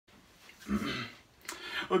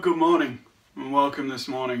Well, good morning and welcome this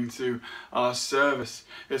morning to our service.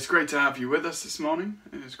 It's great to have you with us this morning.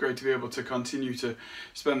 It's great to be able to continue to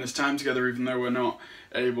spend this time together even though we're not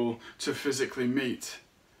able to physically meet.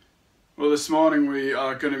 Well, this morning we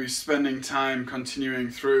are going to be spending time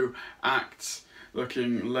continuing through Acts,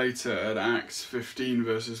 looking later at Acts 15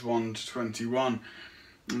 verses 1 to 21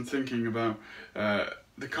 and thinking about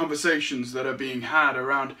the conversations that are being had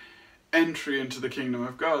around entry into the kingdom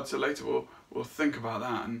of God. So later we'll think about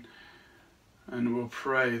that and we'll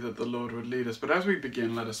pray that the Lord would lead us. But as we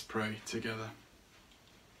begin, let us pray together.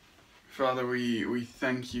 Father, we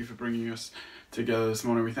thank you for bringing us together this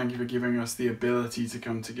morning. We thank you for giving us the ability to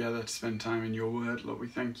come together to spend time in your word. Lord, we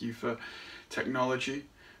thank you for technology,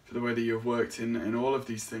 for the way that you have worked in all of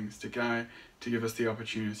these things to give us the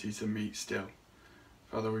opportunity to meet still.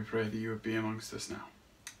 Father, we pray that you would be amongst us now.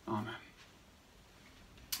 Amen.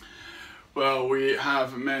 Well, we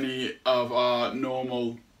have many of our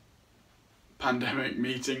normal pandemic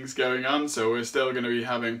meetings going on, so we're still going to be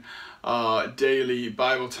having our daily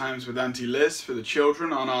Bible times with Auntie Liz for the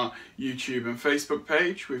children on our YouTube and Facebook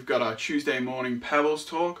page. We've got our Tuesday morning Pebbles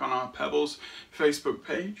talk on our Pebbles Facebook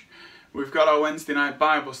page. We've got our Wednesday night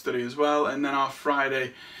Bible study as well, and then our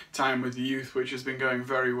Friday time with the youth, which has been going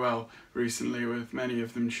very well recently, with many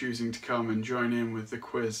of them choosing to come and join in with the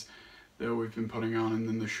quiz that we've been putting on, and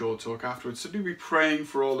then the short talk afterwards. So do be praying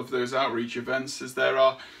for all of those outreach events, as they're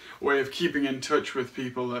our way of keeping in touch with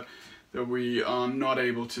people that we are not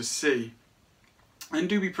able to see. And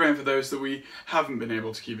do be praying for those that we haven't been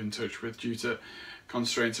able to keep in touch with due to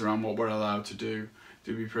constraints around what we're allowed to do.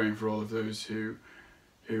 Do be praying for all of those who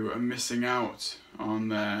are missing out on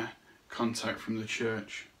their contact from the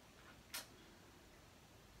church.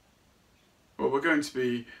 Well, we're going to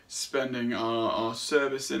be spending our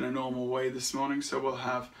service in a normal way this morning, so we'll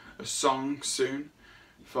have a song soon,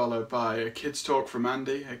 followed by a kids talk from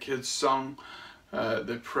Andy, a kids song,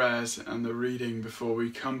 the prayers and the reading before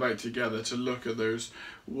we come back together to look at those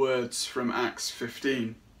words from Acts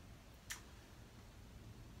 15.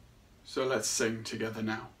 So let's sing together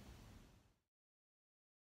now.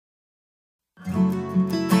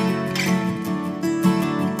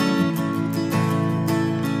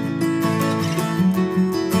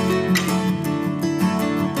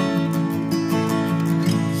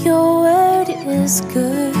 Your word is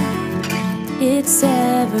good, it's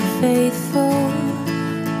ever faithful,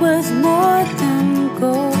 worth more than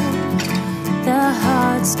gold, the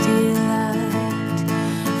heart's delight.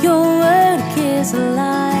 Your word gives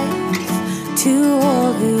life to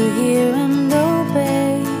all who hear and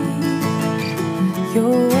obey.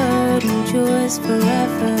 Your word endures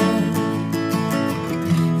forever.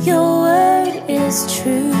 Your word is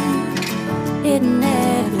true, it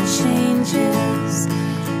never changes.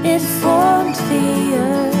 It formed the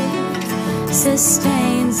earth,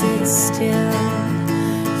 sustains it still.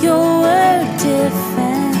 Your word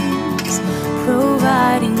defends,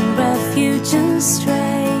 providing refuge and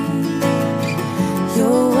strength.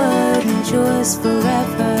 Your word endures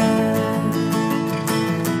forever.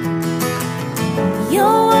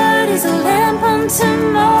 Your word is a lamp unto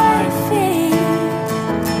my feet.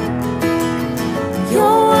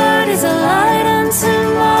 Your word is a light unto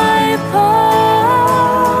my path.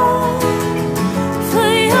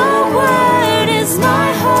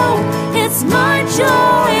 It's my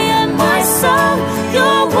joy and my song.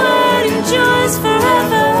 Your word endures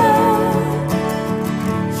forever.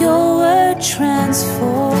 Your word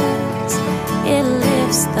transforms, it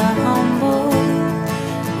lifts the humble,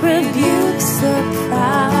 rebukes the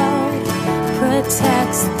proud,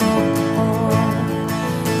 protects the poor.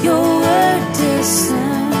 Your word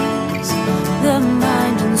discerns the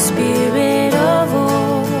mind and spirit of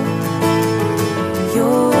all.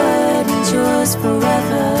 Your word endures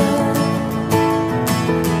forever.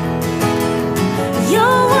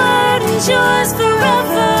 Your word endures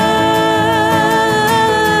forever.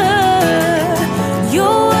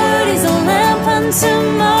 Your word is a lamp unto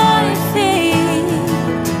my feet.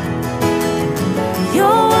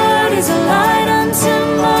 Your word is a light unto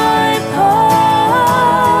my path.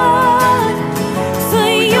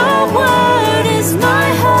 For your word is my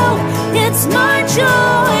hope, it's my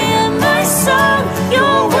joy and my song.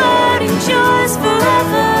 Your word endures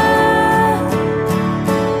forever.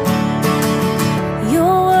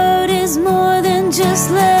 More than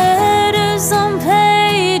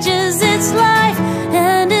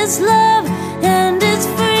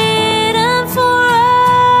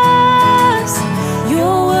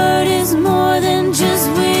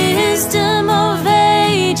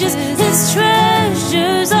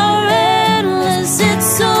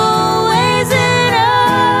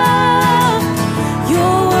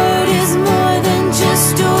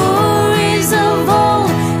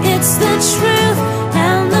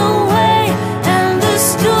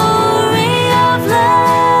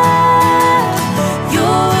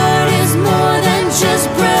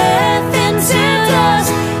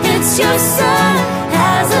your Son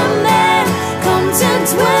as a man come to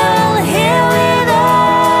dwell here with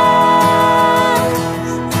us.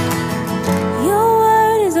 Your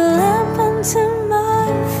word is a lamp unto my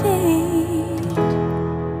feet.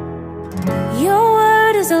 Your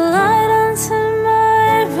word is a light unto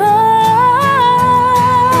my path.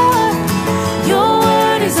 Your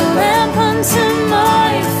word is a lamp unto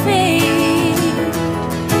my feet.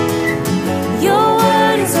 Your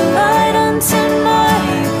word is a light unto my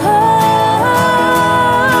path.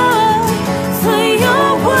 For your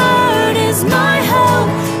word is my help,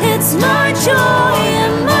 it's my joy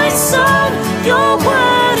and my song. Your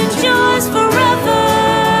word endures forever.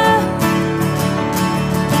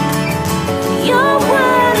 Your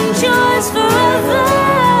word endures forever.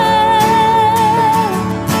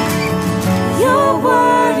 Your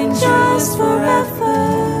word endures forever.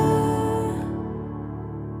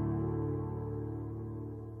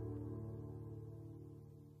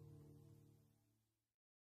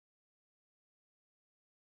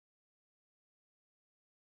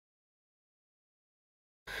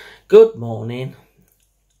 Good morning.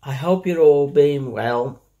 I hope you're all being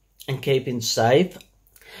well and keeping safe.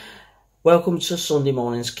 Welcome to Sunday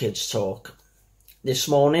morning's Kids Talk. This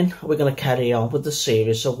morning we're going to carry on with the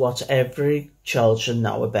series of what every child should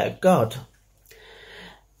know about God.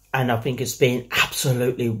 And I think it's been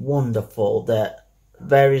absolutely wonderful that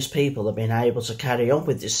various people have been able to carry on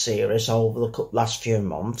with this series over the last few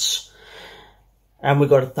months. And we've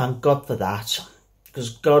got to thank God for that,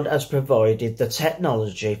 because God has provided the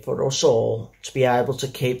technology for us all to be able to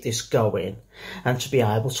keep this going and to be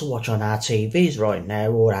able to watch on our TVs right now,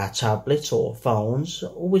 or our tablets or phones,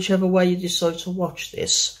 or whichever way you decide to watch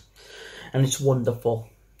this. And it's wonderful.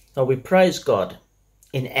 So we praise God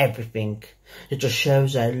in everything. It just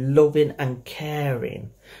shows how loving and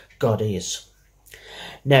caring God is.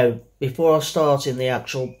 Now, before I start in the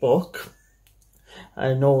actual book,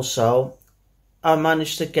 and also I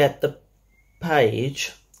managed to get the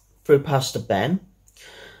page through Pastor Ben,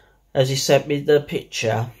 as he sent me the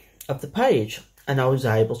picture of the page, and I was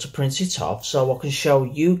able to print it off so I can show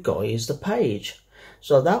you guys the page,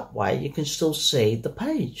 so that way you can still see the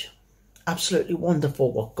page. Absolutely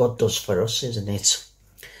wonderful what God does for us, isn't it?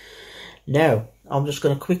 Now I'm just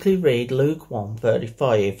going to quickly read Luke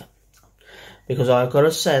 1:35, because I've got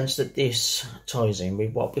a sense that this ties in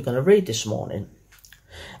with what we're going to read this morning.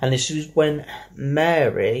 And this is when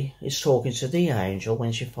Mary is talking to the angel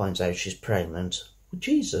when she finds out she's pregnant with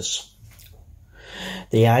Jesus.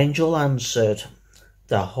 The angel answered,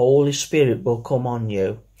 "The Holy Spirit will come on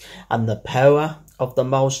you, and the power of the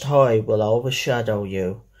Most High will overshadow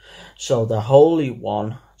you. So the Holy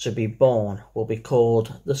One to be born will be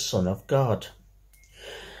called the Son of God."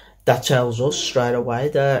 That tells us straight away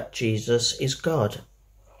that Jesus is God.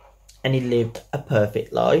 And he lived a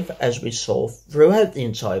perfect life, as we saw throughout the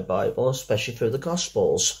entire Bible, especially through the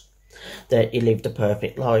Gospels, that he lived a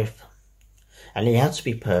perfect life. And he had to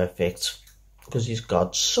be perfect, because he's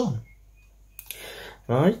God's Son.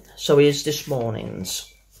 Right? So here's this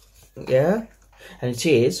morning's. Yeah? And it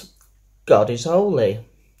is, God is holy.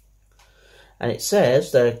 And it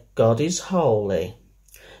says that God is holy.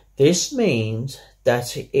 This means that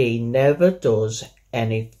he never does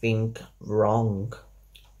anything wrong.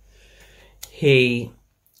 He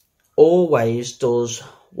always does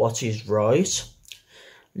what is right.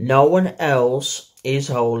 No one else is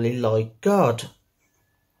holy like God.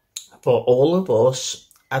 For all of us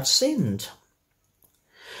have sinned,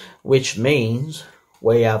 which means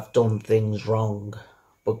we have done things wrong.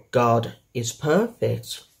 But God is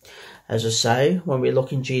perfect. As I say, when we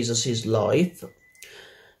look in Jesus' life,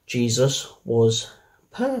 Jesus was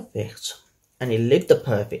perfect, and he lived a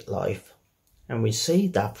perfect life. And we see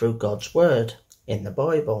that through God's word in the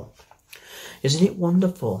Bible. Isn't it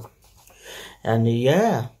wonderful? And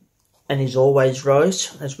yeah, and he's always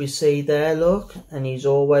right, as we see there, look. And he's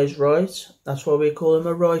always right. That's why we call him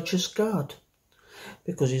a righteous God,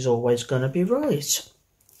 because he's always going to be right.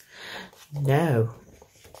 Now,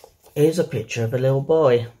 here's a picture of a little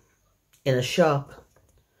boy in a shop.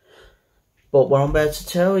 But what I'm about to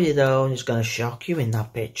tell you, though, is going to shock you in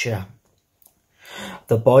that picture.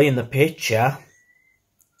 The boy in the picture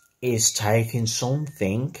is taking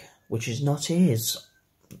something which is not his.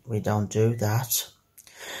 We don't do that.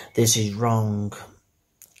 This is wrong.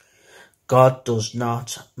 God does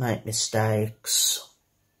not make mistakes.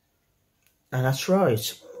 And that's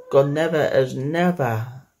right. God has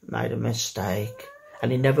never made a mistake.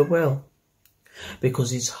 And he never will.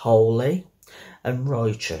 Because he's holy and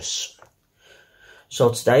righteous. So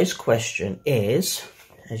today's question is,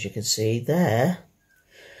 as you can see there,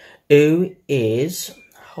 who is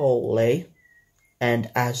holy and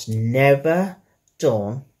has never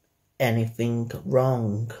done anything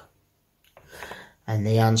wrong? And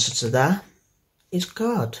the answer to that is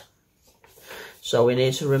God. So we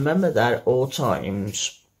need to remember that at all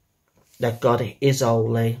times, that God is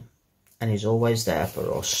holy and He's always there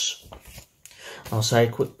for us. I'll say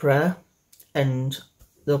a quick prayer and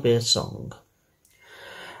there'll be a song.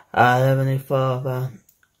 Our Heavenly Father,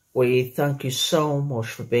 we thank you so much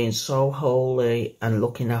for being so holy and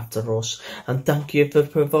looking after us. And thank you for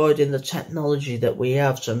providing the technology that we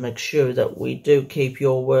have to make sure that we do keep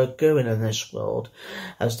your word going in this world.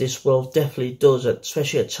 As this world definitely does,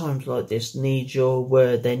 especially at times like this, need your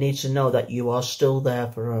word. They need to know that you are still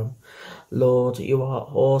there for them. Lord, you are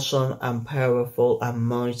awesome and powerful and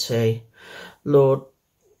mighty. Lord,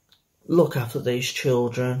 look after these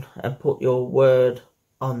children and put your word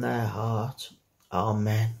on their heart.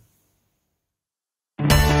 Amen.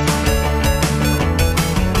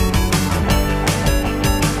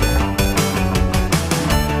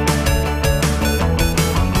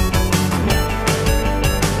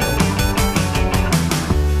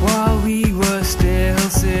 While we were still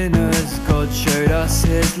sinners, God showed us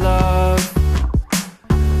His love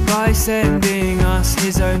by sending us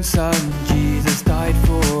His own Son. Jesus died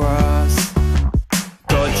for us.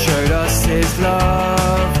 God showed us His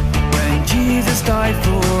love when Jesus died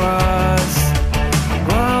for us.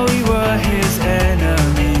 While we were His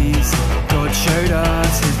enemies, God showed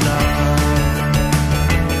us His love.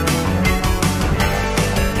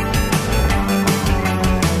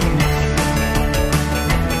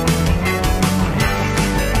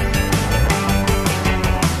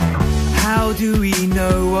 How do we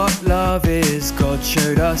know what love is? God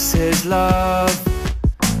showed us His love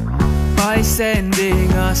by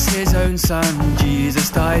sending us His own Son. Jesus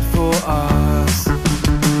died for us.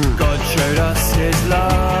 God showed us His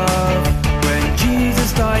love when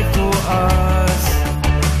Jesus died for us.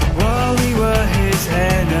 While we were His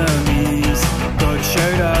enemies, God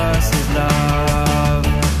showed us His love.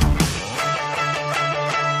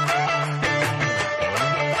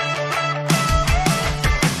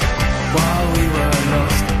 While we were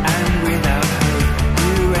lost and without hope,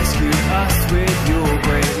 You rescued us with Your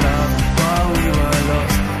great love. While we were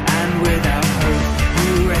lost and without hope,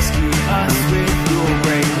 You rescued us with Your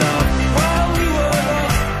great love. While we were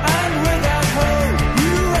lost and without hope,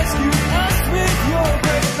 You rescued us with Your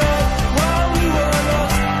great love. While we were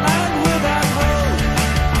lost and without hope.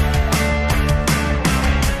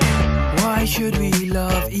 Why should we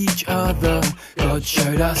love each other? God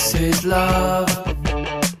showed us His love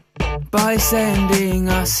by sending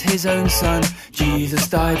us His own Son. Jesus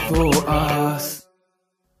died for us.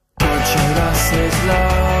 God showed us His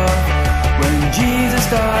love when Jesus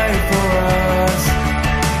died for us.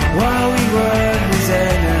 While we were His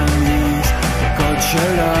enemies, God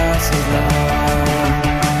showed us His love.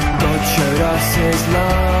 God showed us His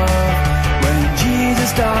love when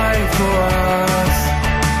Jesus died for us.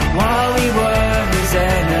 While we were His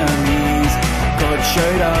enemies, God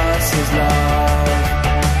showed us His love.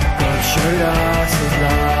 God showed us His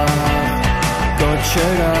love. God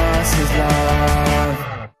showed us His love.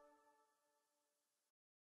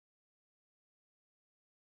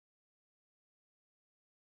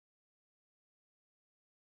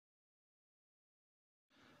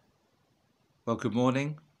 Well, good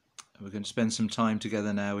morning. We're going to spend some time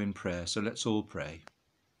together now in prayer, so let's all pray.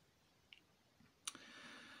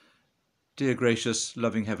 Dear gracious,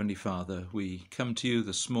 loving Heavenly Father, we come to You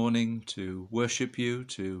this morning to worship You,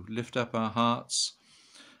 to lift up our hearts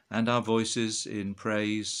and our voices in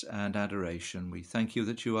praise and adoration. We thank You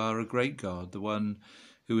that You are a great God, the one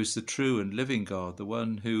who is the true and living God, the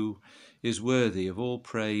one who is worthy of all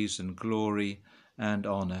praise and glory and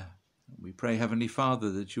honour. We pray, Heavenly Father,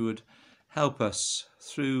 that You would help us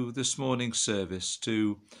through this morning's service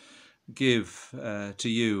to give to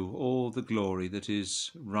You all the glory that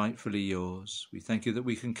is rightfully Yours. We thank You that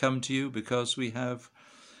we can come to You because we have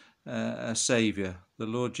a Saviour, the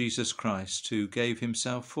Lord Jesus Christ, who gave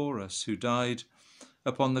Himself for us, who died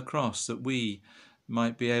upon the cross that we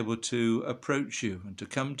might be able to approach You and to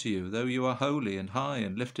come to You, though You are holy and high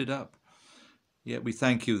and lifted up. Yet we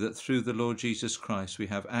thank You that through the Lord Jesus Christ we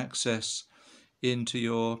have access into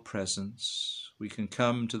Your presence. We can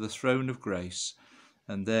come to the throne of grace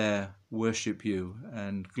and there worship You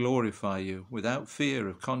and glorify You without fear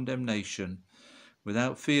of condemnation,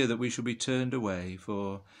 without fear that we shall be turned away,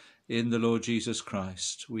 for in the Lord Jesus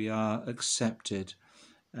Christ we are accepted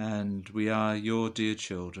and we are Your dear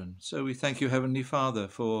children. So we thank You, Heavenly Father,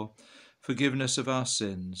 for forgiveness of our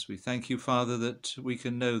sins. We thank You, Father, that we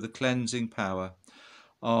can know the cleansing power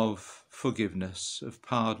of forgiveness, of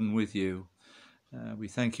pardon with You. We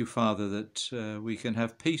thank you, Father, that we can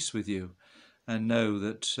have peace with you and know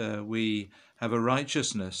that we have a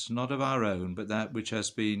righteousness, not of our own, but that which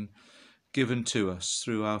has been given to us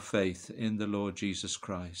through our faith in the Lord Jesus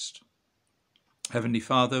Christ. Heavenly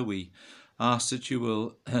Father, we ask that you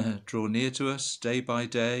will draw near to us day by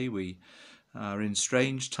day. We are in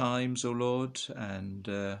strange times, O Lord, and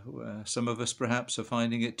some of us perhaps are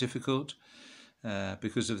finding it difficult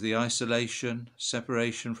because of the isolation,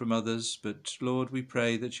 separation from others. But Lord, we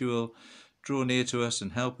pray that you will draw near to us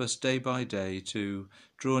and help us day by day to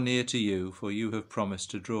draw near to you, for you have promised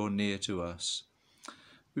to draw near to us.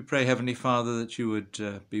 We pray, Heavenly Father, that you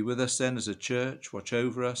would be with us then as a church, watch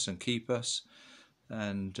over us and keep us.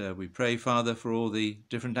 And we pray, Father, for all the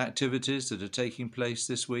different activities that are taking place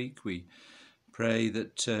this week. We pray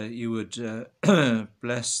that you would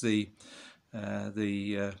bless the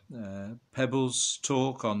Pebbles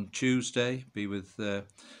talk on Tuesday, be with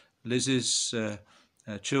Liz's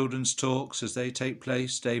children's talks as they take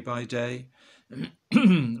place day by day.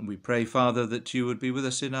 We pray, Father, that you would be with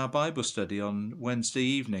us in our Bible study on Wednesday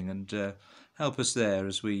evening and help us there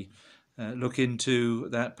as we look into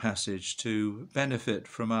that passage to benefit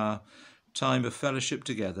from our time of fellowship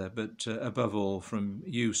together, but above all from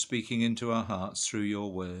you speaking into our hearts through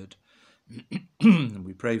your word.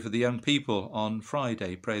 We pray for the young people on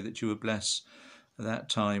Friday. Pray that you would bless that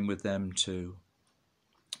time with them too.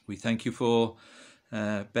 We thank you for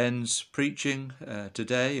Ben's preaching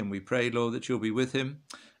today, and we pray, Lord, that you'll be with him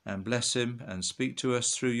and bless him and speak to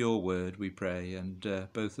us through your word, we pray. And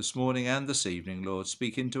both this morning and this evening, Lord,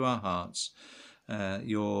 speak into our hearts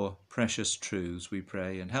your precious truths, we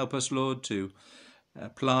pray. And help us, Lord, to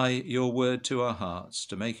apply your word to our hearts,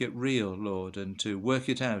 to make it real, Lord, and to work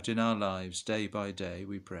it out in our lives day by day,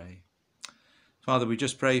 we pray. Father, we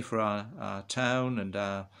just pray for our town and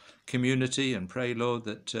our community and pray, Lord,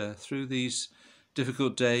 that through these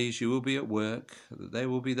difficult days you will be at work, that there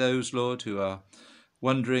will be those, Lord, who are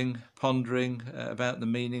wondering, pondering about the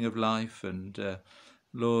meaning of life and,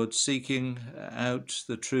 Lord, seeking out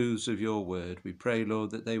the truths of your word. We pray,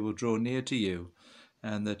 Lord, that they will draw near to you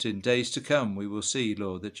and that in days to come we will see,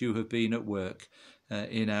 Lord, that you have been at work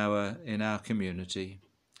in our community.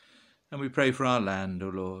 And we pray for our land, O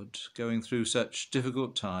Lord, going through such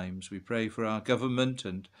difficult times. We pray for our government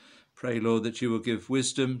and pray, Lord, that you will give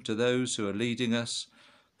wisdom to those who are leading us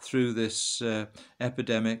through this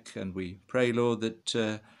epidemic. And we pray, Lord,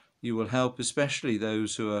 that you will help especially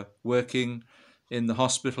those who are working in the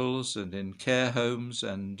hospitals and in care homes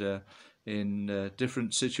and in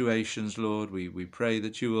different situations, Lord. We pray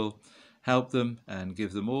that you will help them and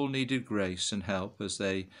give them all needed grace and help as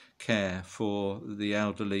they care for the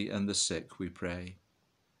elderly and the sick, we pray.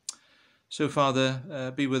 So,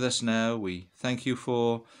 Father, be with us now. We thank you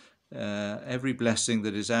for every blessing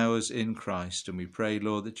that is ours in Christ, and we pray,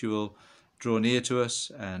 Lord, that you will draw near to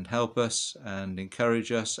us and help us and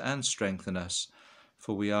encourage us and strengthen us,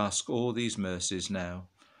 for we ask all these mercies now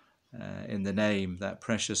in the name, that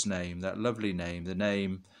precious name, that lovely name, the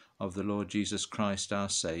name of the Lord Jesus Christ, our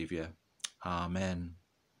Saviour. Amen.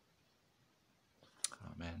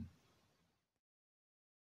 Amen.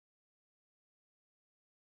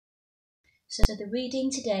 So the reading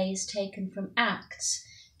today is taken from Acts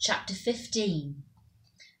chapter 15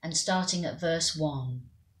 and starting at verse 1.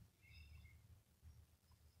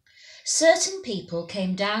 Certain people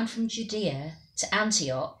came down from Judea to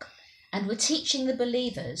Antioch and were teaching the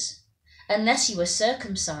believers, unless you are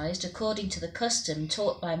circumcised according to the custom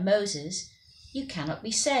taught by Moses, you cannot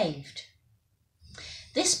be saved.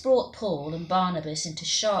 This brought Paul and Barnabas into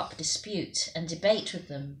sharp dispute and debate with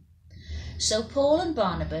them. So Paul and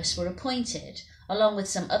Barnabas were appointed, along with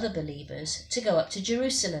some other believers, to go up to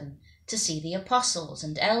Jerusalem to see the apostles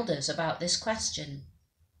and elders about this question.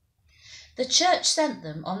 The church sent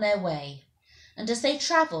them on their way, and as they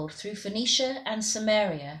travelled through Phoenicia and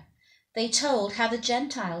Samaria, they told how the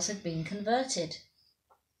Gentiles had been converted.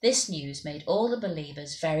 This news made all the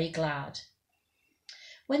believers very glad.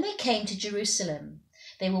 When they came to Jerusalem,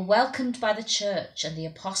 they were welcomed by the church and the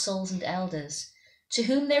apostles and elders, to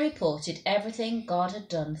whom they reported everything God had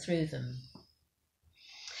done through them.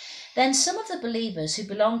 Then some of the believers who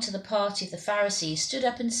belonged to the party of the Pharisees stood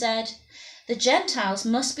up and said, "The Gentiles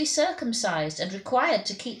must be circumcised and required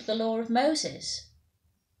to keep the law of Moses."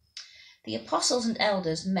 The apostles and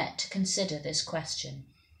elders met to consider this question.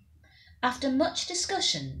 After much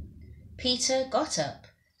discussion, Peter got up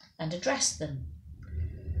and addressed them.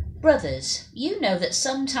 "Brothers, you know that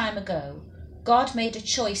some time ago God made a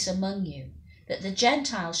choice among you, that the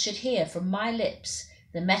Gentiles should hear from my lips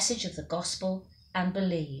the message of the gospel and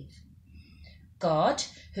believe. God,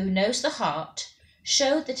 who knows the heart,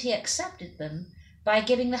 showed that he accepted them by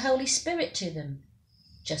giving the Holy Spirit to them,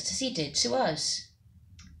 just as he did to us.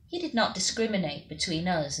 He did not discriminate between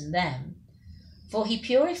us and them, for he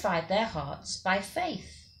purified their hearts by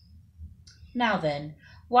faith. Now then,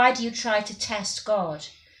 why do you try to test God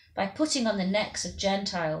by putting on the necks of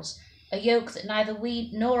Gentiles a yoke that neither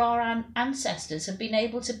we nor our ancestors have been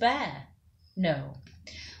able to bear? No,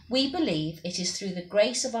 we believe it is through the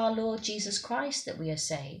grace of our Lord Jesus Christ that we are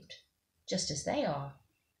saved, just as they are.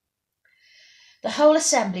 The whole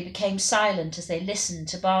assembly became silent as they listened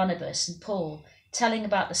to Barnabas and Paul telling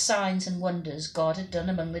about the signs and wonders God had done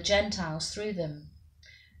among the Gentiles through them.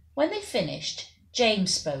 When they finished,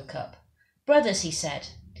 James spoke up. "Brothers," he said,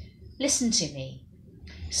 "listen to me.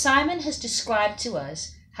 Simon has described to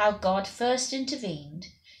us how God first intervened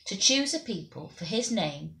to choose a people for his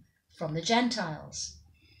name from the Gentiles.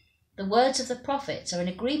 The words of the prophets are in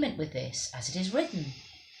agreement with this, as it is written,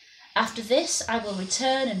 'After this I will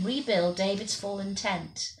return and rebuild David's fallen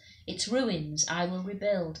tent. Its ruins I will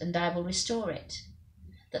rebuild, and I will restore it,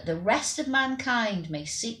 that the rest of mankind may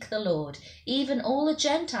seek the Lord, even all the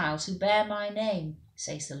Gentiles who bear my name,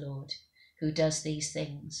 says the Lord, who does these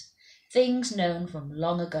things, things known from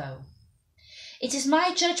long ago.' It is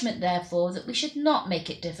my judgment, therefore, that we should not make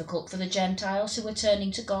it difficult for the Gentiles who are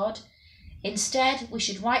turning to God. Instead, we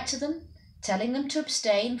should write to them, telling them to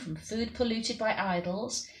abstain from food polluted by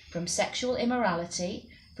idols, from sexual immorality,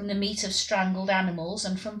 from the meat of strangled animals,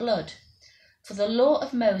 and from blood. For the law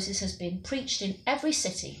of Moses has been preached in every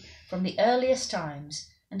city from the earliest times,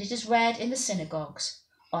 and it is read in the synagogues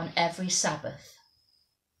on every Sabbath."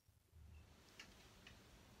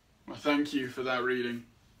 Well, thank you for that reading.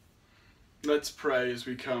 Let's pray as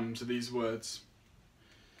we come to these words.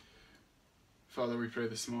 Father, we pray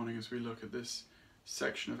this morning as we look at this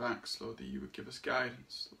section of Acts, Lord, that you would give us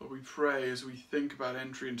guidance. Lord, we pray as we think about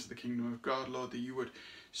entry into the kingdom of God, Lord, that you would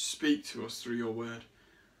speak to us through your word.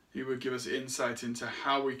 You would give us insight into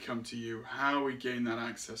how we come to you, how we gain that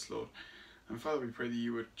access, Lord. And Father, we pray that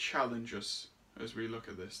you would challenge us as we look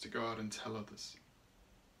at this to go out and tell others.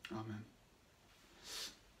 Amen.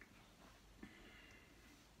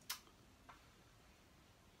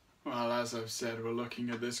 Well, as I've said, we're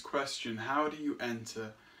looking at this question, how do you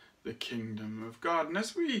enter the kingdom of God? And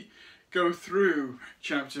as we go through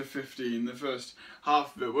chapter 15, the first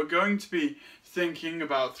half of it, we're going to be thinking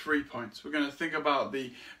about 3 points. We're going to think about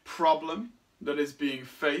the problem that is being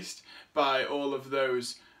faced by all of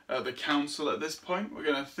those at the council at this point. We're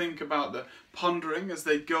going to think about the pondering as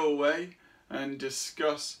they go away and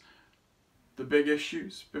discuss the big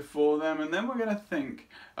issues before them. And then we're going to think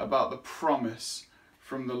about the promise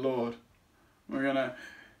from the Lord. We're going to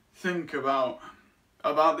think about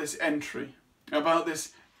this entry, about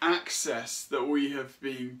this access that we have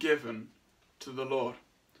been given to the Lord.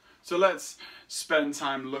 So let's spend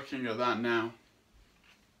time looking at that now.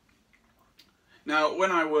 Now,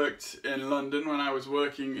 when I worked in London, when I was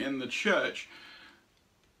working in the church,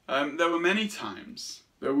 there were many times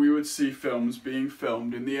that we would see films being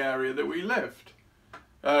filmed in the area that we lived.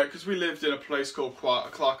 Because we lived in a place called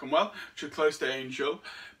Clerkenwell, which was close to Angel,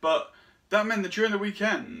 but that meant that during the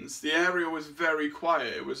weekends, the area was very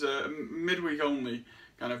quiet. It was a midweek only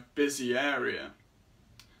kind of busy area.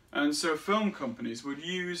 And so film companies would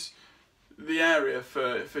use the area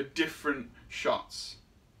for different shots.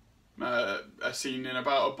 A scene in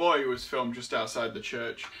About a Boy was filmed just outside the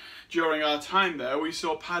church. During our time there, we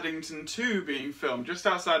saw Paddington 2 being filmed just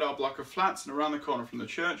outside our block of flats and around the corner from the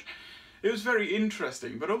church. It was very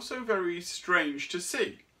interesting, but also very strange to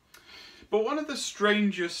see. But one of the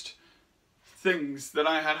strangest things that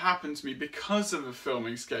I had happen to me because of a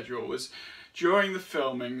filming schedule was during the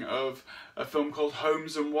filming of a film called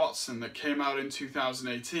Holmes and Watson that came out in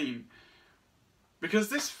 2018. Because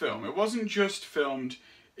this film, it wasn't just filmed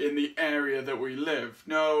in the area that we live.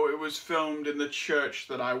 No, it was filmed in the church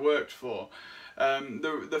that I worked for.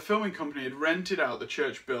 The filming company had rented out the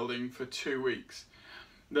church building for 2 weeks.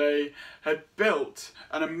 They had built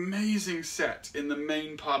an amazing set in the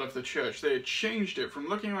main part of the church. They had changed it from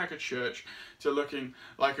looking like a church to looking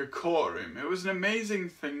like a courtroom. It was an amazing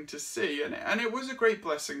thing to see, and it was a great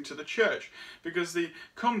blessing to the church because the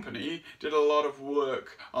company did a lot of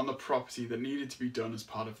work on the property that needed to be done as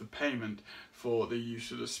part of the payment for the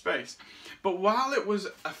use of the space. But while it was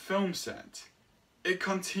a film set, it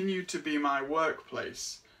continued to be my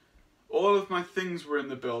workplace. All of my things were in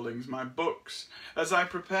the buildings, my books. As I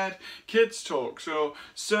prepared kids' talks or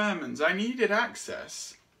sermons, I needed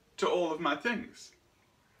access to all of my things.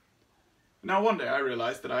 Now one day I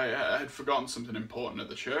realised that I had forgotten something important at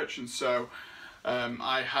the church, and so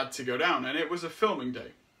I had to go down, and it was a filming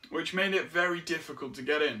day, which made it very difficult to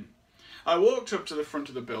get in. I walked up to the front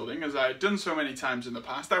of the building, as I had done so many times in the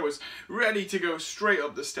past. I was ready to go straight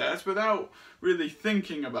up the stairs without really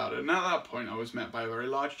thinking about it. And at that point, I was met by a very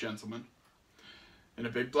large gentleman in a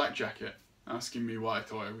big black jacket, asking me what I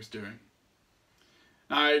thought I was doing.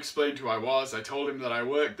 Now, I explained who I was. I told him that I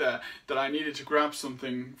worked there, that I needed to grab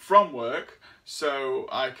something from work so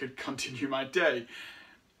I could continue my day.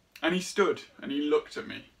 And he stood and he looked at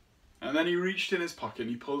me. And then he reached in his pocket and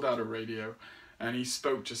he pulled out a radio and he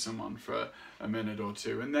spoke to someone for a minute or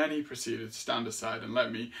two. And then he proceeded to stand aside and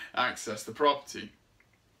let me access the property.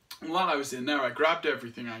 And while I was in there, I grabbed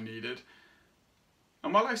everything I needed.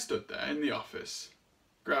 And while I stood there in the office,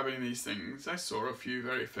 grabbing these things, I saw a few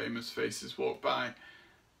very famous faces walk by.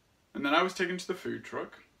 And then I was taken to the food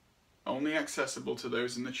truck, only accessible to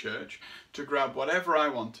those in the church, to grab whatever I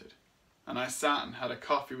wanted. And I sat and had a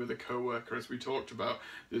coffee with a co-worker as we talked about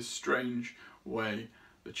this strange way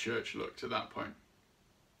the church looked at that point.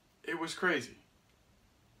 It was crazy.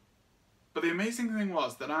 But the amazing thing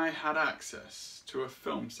was that I had access to a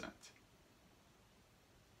film set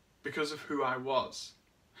because of who I was.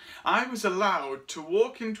 I was allowed to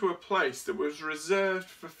walk into a place that was reserved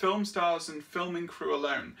for film stars and filming crew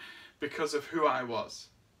alone because of who I was.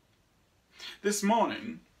 This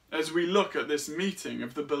morning, as we look at this meeting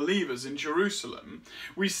of the believers in Jerusalem,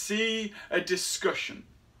 we see a discussion,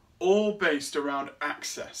 all based around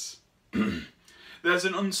access. There's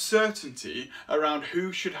an uncertainty around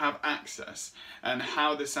who should have access and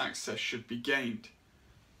how this access should be gained.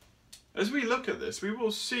 As we look at this, we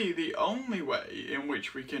will see the only way in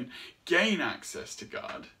which we can gain access to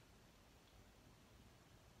God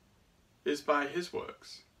is by His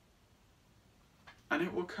works. And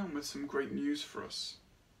it will come with some great news for us.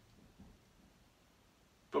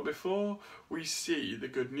 But before we see the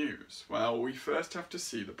good news, well, we first have to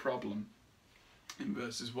see the problem in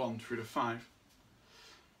verses 1 through to 5.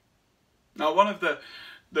 Now, one of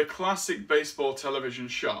the classic baseball television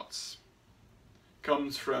shots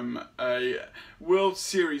comes from a World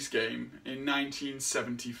Series game in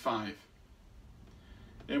 1975,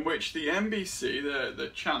 in which the NBC, the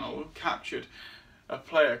channel, captured a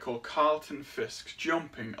player called Carlton Fisk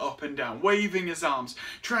jumping up and down, waving his arms,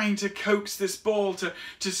 trying to coax this ball to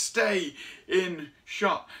stay in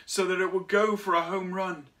shot so that it would go for a home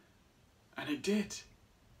run. And it did.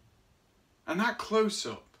 And that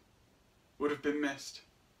close-up would have been missed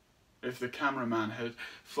if the cameraman had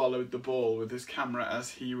followed the ball with his camera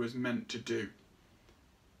as he was meant to do.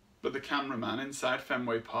 But the cameraman inside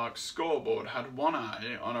Fenway Park's scoreboard had one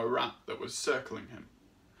eye on a rat that was circling him.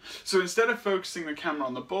 So instead of focusing the camera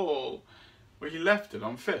on the ball, well, he left it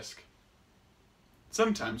on Fisk.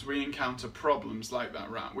 Sometimes we encounter problems like that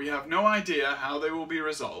rat. We have no idea how they will be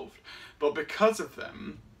resolved, but because of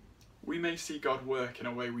them, we may see God work in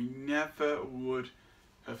a way we never would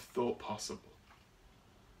have thought possible.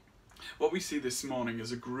 What we see this morning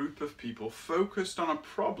is a group of people focused on a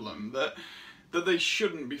problem that they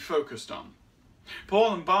shouldn't be focused on.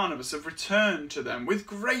 Paul and Barnabas have returned to them with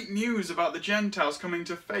great news about the Gentiles coming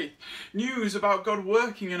to faith, news about God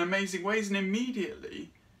working in amazing ways, and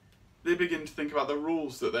immediately they begin to think about the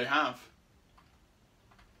rules that they have.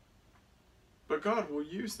 But God will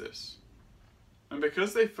use this. And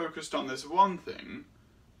because they focused on this one thing,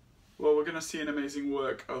 well, we're going to see an amazing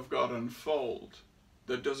work of God unfold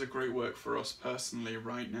that does a great work for us personally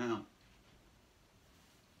right now.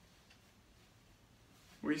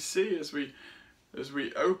 We see as we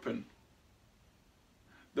open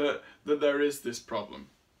that there is this problem.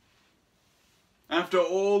 After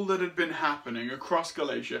all that had been happening across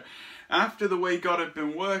Galatia, after the way God had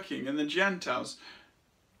been working in the Gentiles,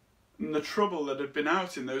 and the trouble that had been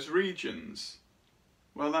out in those regions,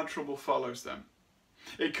 well, that trouble follows them.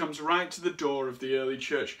 It comes right to the door of the early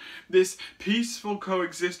church. This peaceful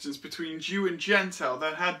coexistence between Jew and Gentile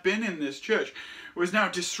that had been in this church was now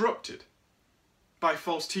disrupted by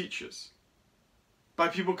false teachers, by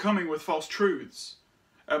people coming with false truths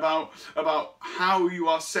about how you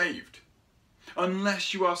are saved.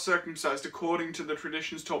 Unless you are circumcised according to the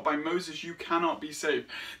traditions taught by Moses, you cannot be saved.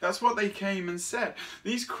 That's what they came and said.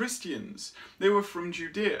 These Christians, they were from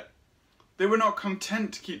Judea. They were not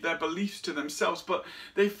content to keep their beliefs to themselves, but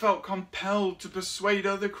they felt compelled to persuade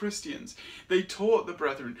other Christians. They taught the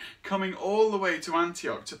brethren, coming all the way to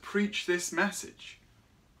Antioch to preach this message.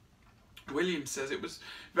 William says it was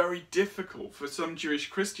very difficult for some Jewish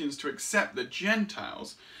Christians to accept that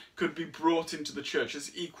Gentiles could be brought into the church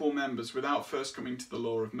as equal members without first coming to the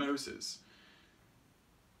law of Moses.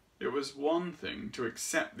 It was one thing to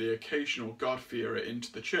accept the occasional God-fearer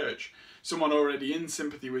into the church, someone already in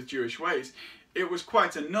sympathy with Jewish ways. It was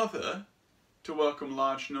quite another to welcome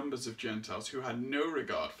large numbers of Gentiles who had no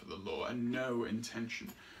regard for the law and no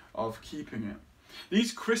intention of keeping it.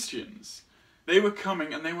 These Christians, they were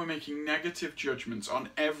coming and they were making negative judgments on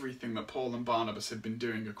everything that Paul and Barnabas had been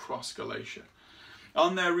doing across Galatia.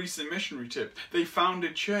 On their recent missionary trip, they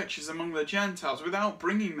founded churches among the Gentiles without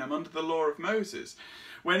bringing them under the law of Moses.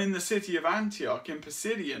 When in the city of Antioch in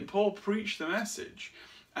Pisidian, Paul preached the message,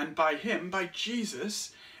 and by him, by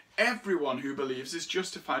Jesus, everyone who believes is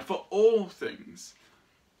justified for all things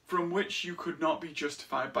from which you could not be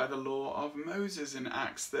justified by the law of Moses in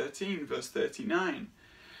Acts 13, verse 39.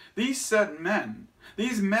 These certain men,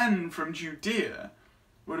 these men from Judea,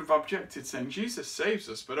 would have objected, saying, Jesus saves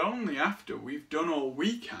us, but only after we've done all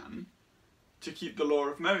we can to keep the law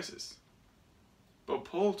of Moses. But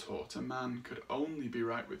Paul taught a man could only be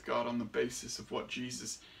right with God on the basis of what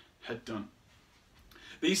Jesus had done.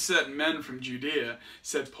 These certain men from Judea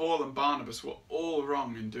said Paul and Barnabas were all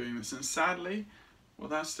wrong in doing this, and sadly, well,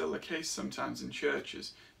 that's still the case sometimes in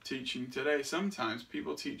churches teaching today. Sometimes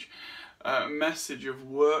people teach a message of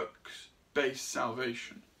works-based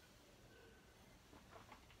salvation.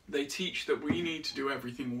 They teach that we need to do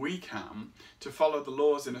everything we can to follow the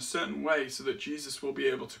laws in a certain way so that Jesus will be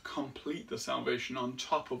able to complete the salvation on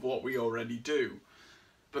top of what we already do.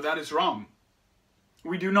 But that is wrong.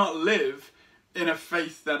 We do not live in a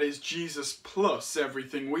faith that is Jesus plus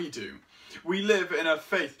everything we do. We live in a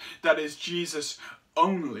faith that is Jesus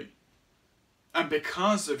only. And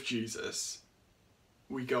because of Jesus,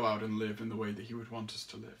 we go out and live in the way that he would want us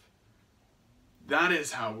to live. That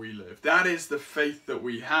is how we live. That is the faith that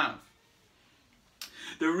we have.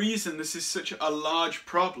 The reason this is such a large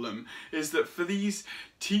problem is that for these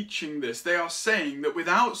teaching this, they are saying that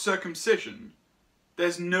without circumcision,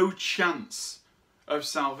 there's no chance of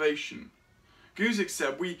salvation. Guzik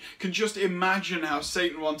said, we can just imagine how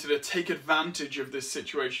Satan wanted to take advantage of this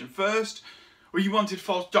situation. First, he wanted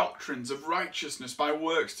false doctrines of righteousness by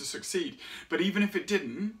works to succeed. But even if it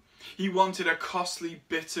didn't, he wanted a costly,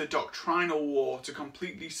 bitter doctrinal war to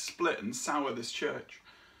completely split and sour this church.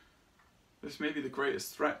 This may be the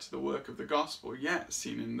greatest threat to the work of the gospel yet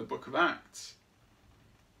seen in the book of Acts.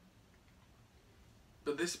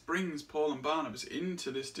 But this brings Paul and Barnabas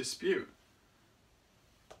into this dispute.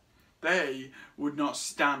 They would not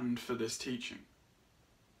stand for this teaching,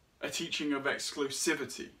 a teaching of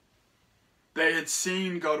exclusivity. They had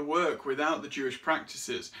seen God work without the Jewish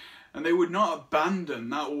practices, and they would not abandon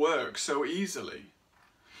that work so easily.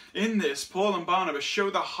 In this, Paul and Barnabas show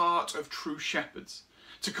the heart of true shepherds,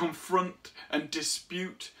 to confront and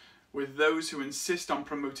dispute with those who insist on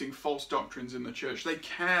promoting false doctrines in the church. They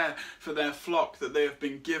care for their flock that they have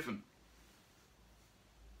been given.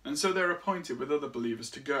 And so they're appointed with other believers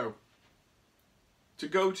to go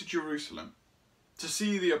to Jerusalem, to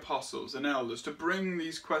see the apostles and elders, to bring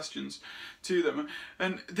these questions to them.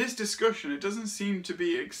 And this discussion, it doesn't seem to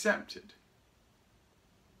be accepted.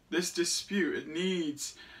 This dispute, it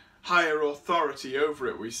needs higher authority over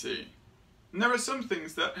it, we see. And there are some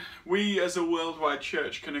things that we as a worldwide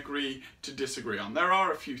church can agree to disagree on. There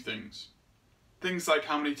are a few things. Things like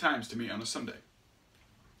how many times to meet on a Sunday.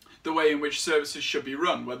 The way in which services should be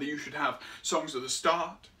run, whether you should have songs at the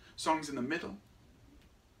start, songs in the middle.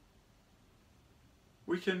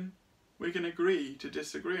 We can agree to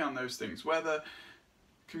disagree on those things, whether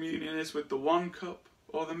communion is with the one cup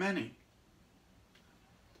or the many.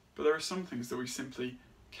 But there are some things that we simply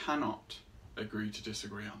cannot agree to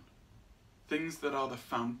disagree on. Things that are the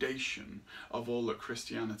foundation of all that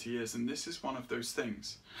Christianity is, and this is one of those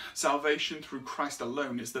things. Salvation through Christ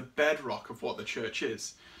alone is the bedrock of what the church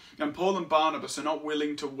is. And Paul and Barnabas are not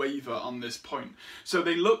willing to waver on this point. So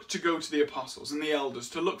they look to go to the apostles and the elders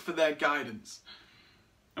to look for their guidance.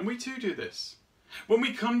 And we too do this. When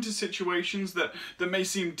we come to situations that may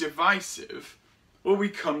seem divisive, well, we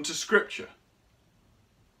come to Scripture.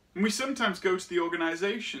 And we sometimes go to the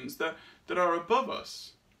organisations that are above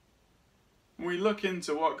us. And we look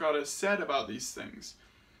into what God has said about these things.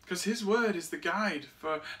 Because His Word is the guide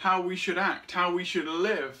for how we should act, how we should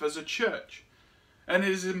live as a church. And it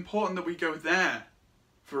is important that we go there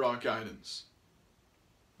for our guidance,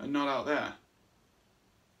 and not out there.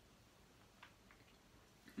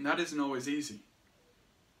 And that isn't always easy,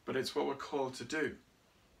 but it's what we're called to do.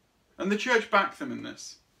 And the church backed them in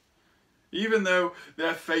this. Even though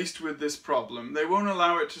they're faced with this problem, they won't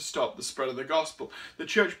allow it to stop the spread of the gospel. The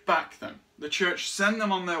church backed them. The church sent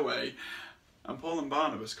them on their way, and Paul and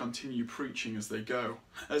Barnabas continue preaching as they go.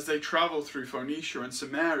 As they travel through Phoenicia and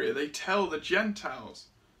Samaria, they tell the Gentiles.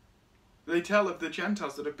 They tell of the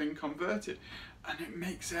Gentiles that have been converted, and it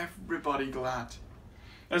makes everybody glad.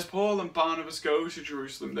 As Paul and Barnabas go to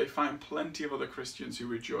Jerusalem, they find plenty of other Christians who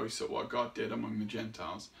rejoice at what God did among the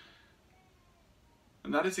Gentiles.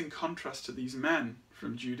 And that is in contrast to these men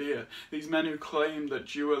from Judea, these men who claim that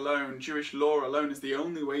Jewish law alone is the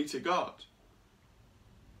only way to God.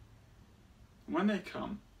 When they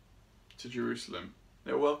come to Jerusalem,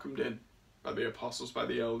 they're welcomed in by the apostles, by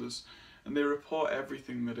the elders, and they report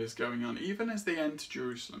everything that is going on. Even as they enter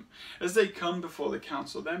Jerusalem, as they come before the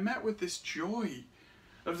council, they're met with this joy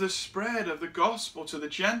of the spread of the gospel to the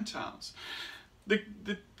Gentiles. The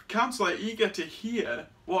council are eager to hear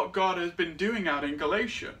what God has been doing out in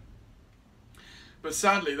Galatia. But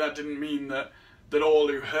sadly, that didn't mean that all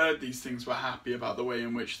who heard these things were happy about the way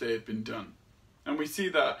in which they had been done. And we see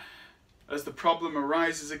that as the problem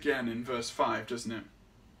arises again in verse 5, doesn't it?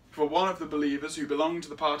 For one of the believers who belonged to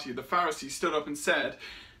the party of the Pharisees stood up and said,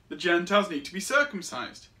 the Gentiles need to be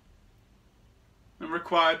circumcised and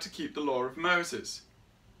required to keep the law of Moses.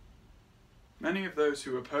 Many of those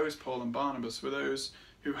who opposed Paul and Barnabas were those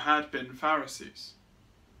who had been Pharisees.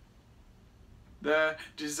 Their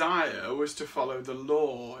desire was to follow the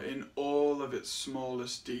law in all of its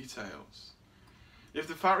smallest details. If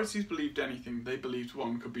the Pharisees believed anything, they believed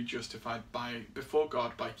one could be justified before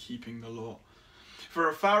God by keeping the law. For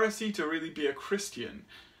a Pharisee to really be a Christian,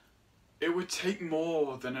 it would take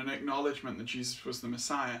more than an acknowledgement that Jesus was the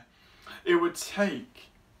Messiah. He would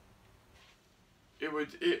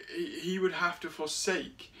have to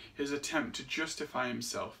forsake his attempt to justify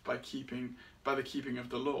himself by the keeping of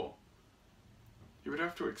the law. He would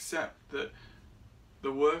have to accept that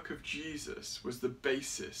the work of Jesus was the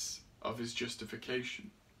basis of his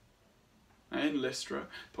justification. Now, in Lystra,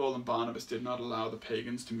 Paul and Barnabas did not allow the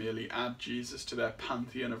pagans to merely add Jesus to their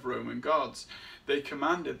pantheon of Roman gods. They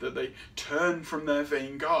commanded that they turn from their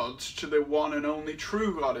vain gods to the one and only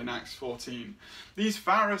true God in Acts 14. These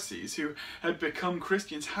Pharisees who had become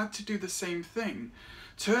Christians had to do the same thing.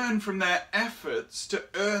 Turn from their efforts to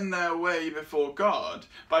earn their way before God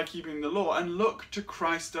by keeping the law and look to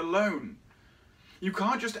Christ alone. You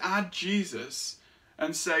can't just add Jesus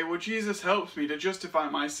and say, well, Jesus helps me to justify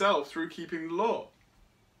myself through keeping the law.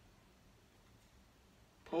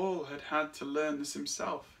 Paul had had to learn this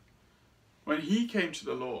himself when he came to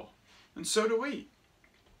the law, and so do we.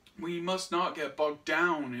 We must not get bogged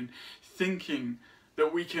down in thinking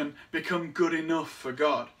that we can become good enough for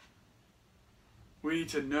God. We need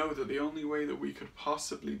to know that the only way that we could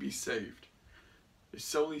possibly be saved is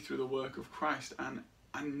solely through the work of Christ and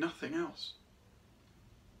nothing else.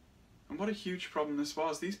 And what a huge problem this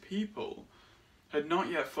was. These people had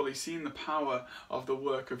not yet fully seen the power of the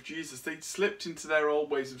work of Jesus. They'd slipped into their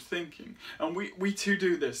old ways of thinking. And we too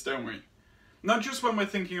do this, don't we? Not just when we're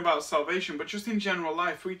thinking about salvation, but just in general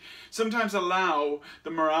life. We sometimes allow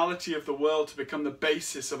the morality of the world to become the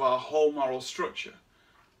basis of our whole moral structure.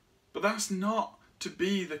 But that's not to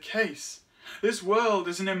be the case. This world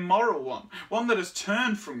is an immoral one that has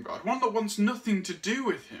turned from God, one that wants nothing to do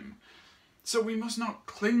with him. So we must not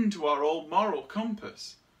cling to our old moral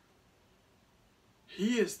compass.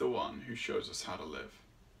 He is the one who shows us how to live.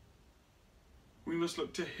 We must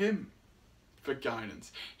look to him for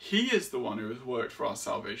guidance. He is the one who has worked for our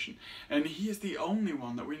salvation, and he is the only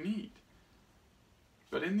one that we need.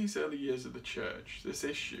 But in these early years of the church, this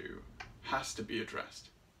issue has to be addressed.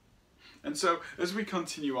 And so, as we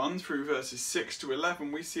continue on through verses 6 to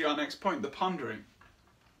 11, we see our next point, the pondering.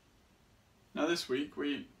 Now this week,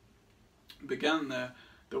 we began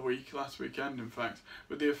the week, last weekend in fact,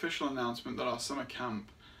 with the official announcement that our summer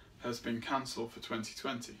camp has been cancelled for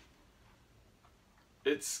 2020.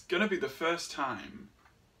 It's going to be the first time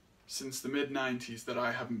since the mid-90s that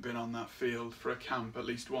I haven't been on that field for a camp at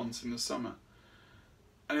least once in the summer.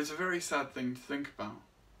 And it's a very sad thing to think about.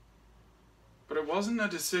 But it wasn't a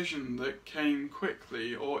decision that came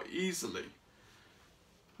quickly or easily.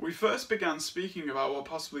 We first began speaking about what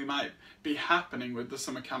possibly might be happening with the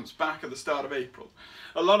summer camps back at the start of April.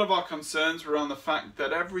 A lot of our concerns were around the fact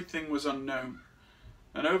that everything was unknown.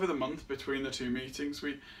 And over the month between the two meetings,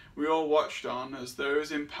 we all watched on as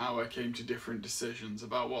those in power came to different decisions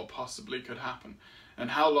about what possibly could happen and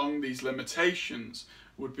how long these limitations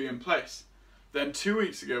would be in place. Then 2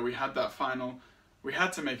 weeks ago we had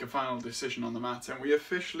to make a final decision on the matter, and we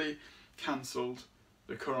officially cancelled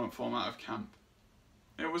the current format of camp.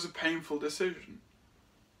 It was a painful decision.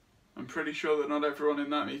 I'm pretty sure that not everyone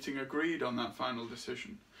in that meeting agreed on that final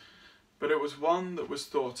decision, but it was one that was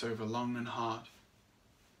thought over long and hard.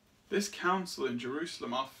 This council in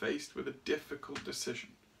Jerusalem are faced with a difficult decision,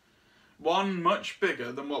 one much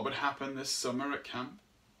bigger than what would happen this summer at camp.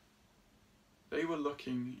 They were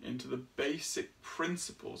looking into the basic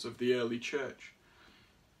principles of the early church.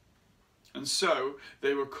 And so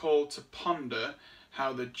they were called to ponder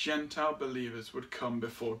how the Gentile believers would come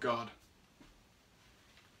before God.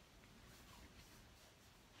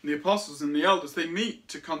 The apostles and the elders, they meet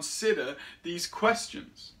to consider these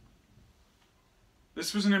questions.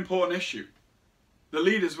 This was an important issue. The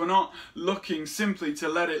leaders were not looking simply to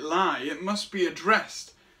let it lie. It must be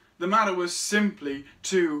addressed. The matter was simply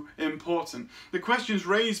too important. The questions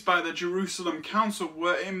raised by the Jerusalem Council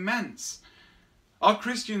were immense. Are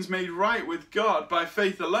Christians made right with God by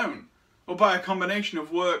faith alone, or by a combination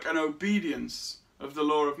of work and obedience of the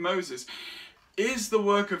law of Moses? Is the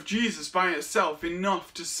work of Jesus by itself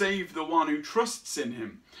enough to save the one who trusts in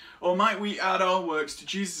him? Or might we add our works to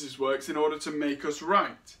Jesus' works in order to make us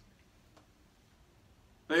right?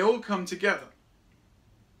 They all come together.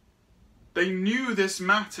 They knew this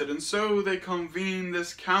mattered, and so they convened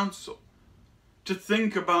this council to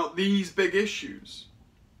think about these big issues.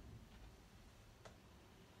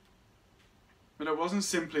 But it wasn't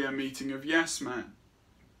simply a meeting of yes men.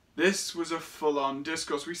 This was a full-on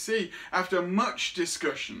discourse. We see, after much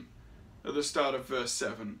discussion at the start of verse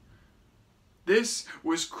 7, this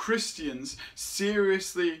was Christians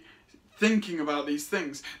seriously thinking about these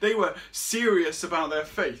things. They were serious about their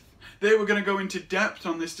faith. They were going to go into depth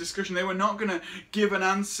on this discussion. They were not going to give an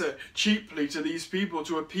answer cheaply to these people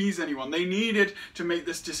to appease anyone. They needed to make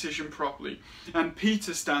this decision properly. And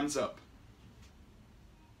Peter stands up.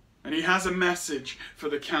 And he has a message for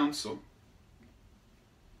the council.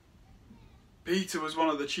 Peter was one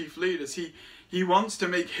of the chief leaders. He wants to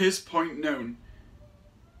make his point known.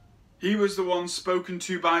 He was the one spoken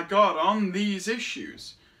to by God on these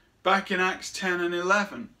issues back in Acts 10 and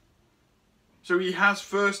 11. So he has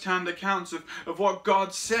first-hand accounts of what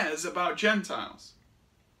God says about Gentiles.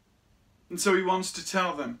 And so he wants to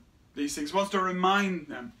tell them these things, wants to remind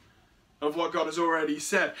them of what God has already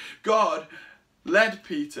said. God led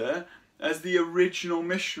Peter as the original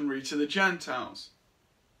missionary to the Gentiles.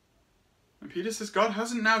 And Peter says God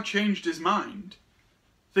hasn't now changed his mind.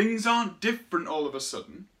 Things aren't different all of a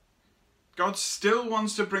sudden. God still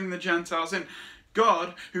wants to bring the Gentiles in.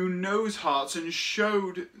 God, who knows hearts, and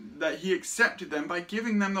showed that he accepted them by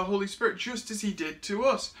giving them the Holy Spirit, just as he did to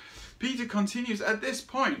us. Peter continues, at this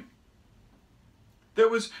point, there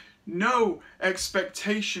was no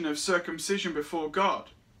expectation of circumcision before God.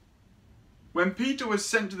 When Peter was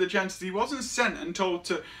sent to the Gentiles, he wasn't sent and told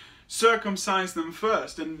to circumcise them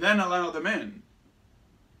first and then allow them in.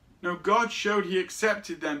 No, God showed he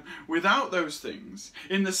accepted them without those things,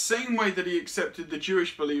 in the same way that he accepted the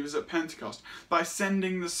Jewish believers at Pentecost, by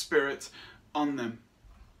sending the Spirit on them.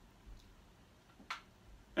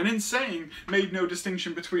 And in saying, made no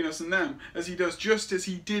distinction between us and them, as he does just as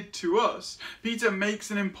he did to us, Peter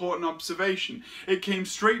makes an important observation. It came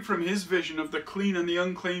straight from his vision of the clean and the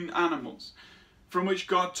unclean animals, from which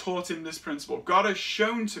God taught him this principle. God has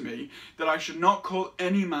shown to me that I should not call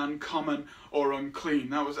any man common or unclean.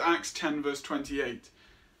 That was Acts 10 verse 28.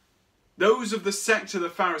 Those of the sect of the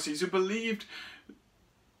Pharisees who believed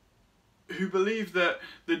that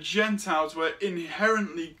the Gentiles were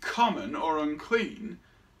inherently common or unclean,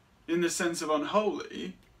 in the sense of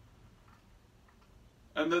unholy,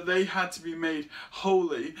 and that they had to be made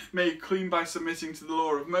holy, made clean by submitting to the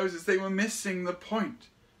law of Moses, they were missing the point.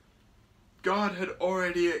 God had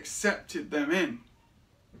already accepted them in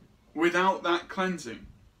without that cleansing.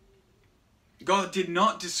 God did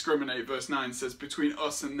not discriminate, verse 9 says, between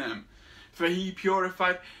us and them, for he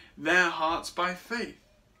purified their hearts by faith.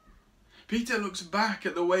 Peter looks back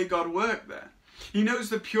at the way God worked there. He knows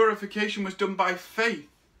the purification was done by faith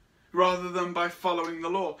rather than by following the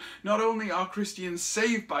law. Not only are Christians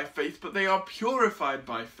saved by faith, but they are purified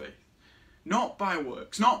by faith. Not by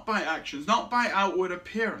works, not by actions, not by outward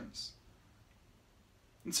appearance.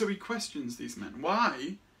 And so he questions these men.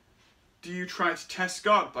 Why do you try to test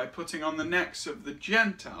God by putting on the necks of the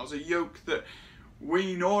Gentiles a yoke that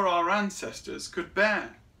we nor our ancestors could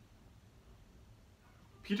bear?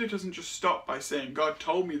 Peter doesn't just stop by saying, God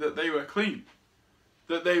told me that they were clean,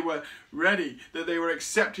 that they were ready, that they were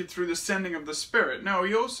accepted through the sending of the Spirit. No,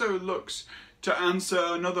 he also looks to answer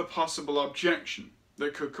another possible objection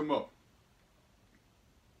that could come up.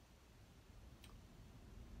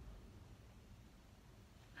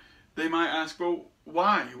 They might ask, well,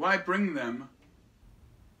 why? Why bring them?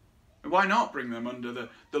 Why not bring them under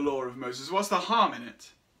the law of Moses? What's the harm in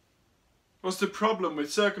it? What's the problem with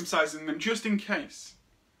circumcising them just in case?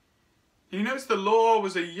 He knows the law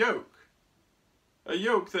was a yoke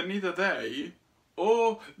that neither they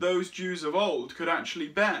or those Jews of old could actually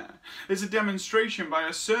bear. It's a demonstration by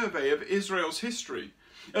a survey of Israel's history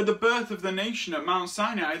At the birth of the nation at Mount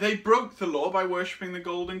Sinai, they broke the law by worshipping the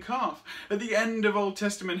golden calf. At the end of Old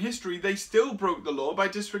Testament history, they still broke the law by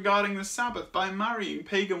disregarding the Sabbath, by marrying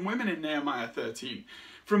pagan women in Nehemiah 13.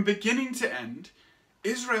 From beginning to end,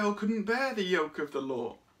 Israel couldn't bear the yoke of the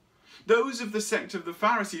law. Those of the sect of the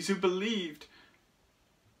Pharisees who believed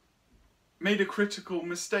made a critical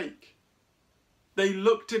mistake. They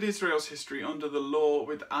looked at Israel's history under the law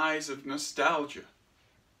with eyes of nostalgia,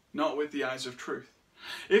 not with the eyes of truth.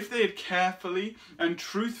 If they had carefully and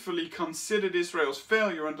truthfully considered Israel's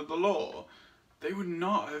failure under the law, they would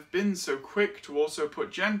not have been so quick to also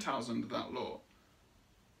put Gentiles under that law.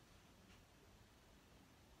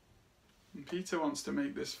 And Peter wants to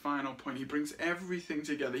make this final point. He brings everything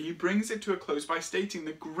together. He brings it to a close by stating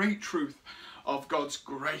the great truth of God's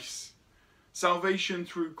grace. Salvation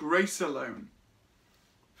through grace alone.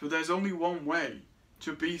 For there's only one way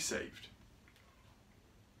to be saved.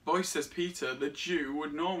 Boyce says Peter, the Jew,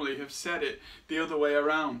 would normally have said it the other way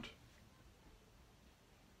around.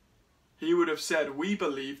 He would have said, we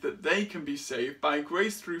believe that they can be saved by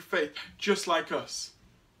grace through faith, just like us.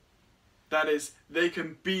 That is, they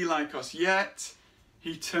can be like us. Yet,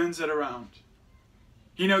 he turns it around.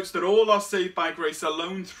 He notes that all are saved by grace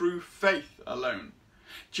alone through faith alone.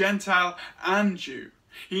 Gentile and Jew.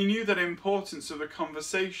 He knew the importance of the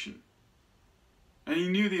conversation. And he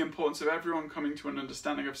knew the importance of everyone coming to an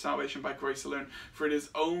understanding of salvation by grace alone, for it is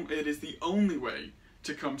the only way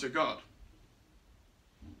to come to God.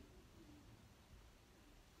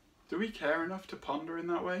 Do we care enough to ponder in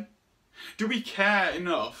that way? Do we care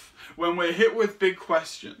enough when we're hit with big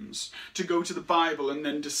questions to go to the Bible and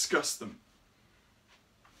then discuss them?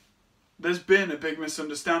 There's been a big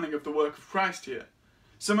misunderstanding of the work of Christ here.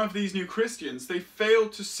 Some of these new Christians, they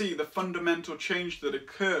failed to see the fundamental change that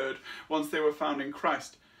occurred once they were found in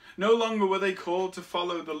Christ. No longer were they called to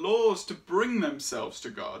follow the laws to bring themselves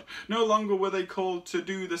to God. No longer were they called to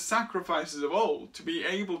do the sacrifices of old, to be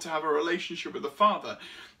able to have a relationship with the Father.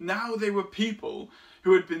 Now they were people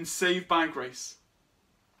who had been saved by grace.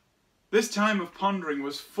 This time of pondering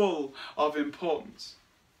was full of importance,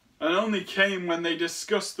 and only came when they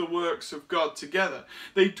discussed the works of God together.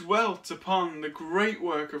 They dwelt upon the great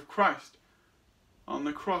work of Christ on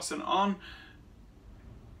the cross, and on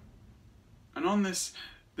this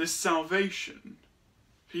salvation,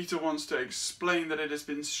 Peter wants to explain that it has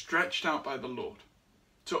been stretched out by the Lord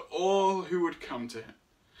to all who would come to him.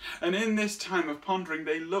 And in this time of pondering,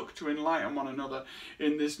 they look to enlighten one another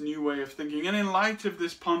in this new way of thinking. And in light of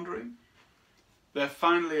this pondering, they're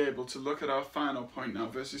finally able to look at our final point now,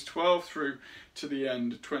 verses 12 through to the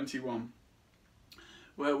end, 21,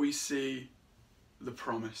 where we see the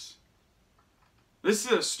promise. This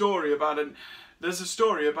is a story about an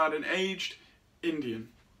aged Indian,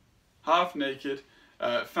 half naked,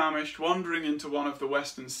 famished, wandering into one of the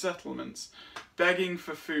western settlements, begging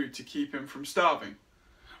for food to keep him from starving.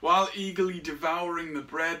 While eagerly devouring the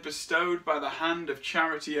bread bestowed by the hand of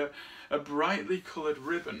charity, a brightly coloured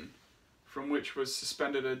ribbon, from which was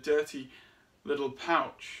suspended a dirty little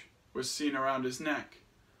pouch, was seen around his neck.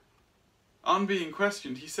 On being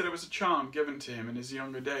questioned, he said it was a charm given to him in his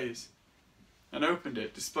younger days, and opened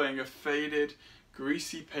it, displaying a faded,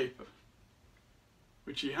 greasy paper,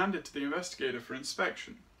 which he handed to the investigator for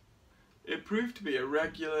inspection. It proved to be a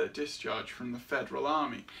regular discharge from the Federal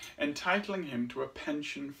Army, entitling him to a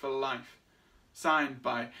pension for life, signed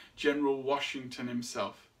by General Washington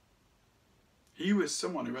himself. He was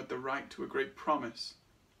someone who had the right to a great promise,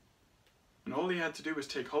 and all he had to do was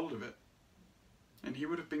take hold of it, and he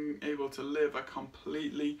would have been able to live a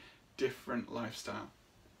completely different lifestyle.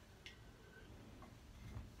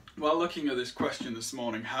 While looking at this question this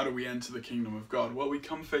morning, how do we enter the kingdom of God? Well, we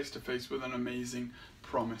come face to face with an amazing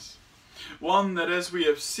promise. One that, as we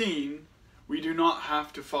have seen, we do not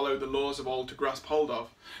have to follow the laws of old to grasp hold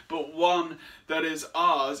of, but one that is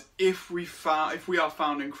ours if we are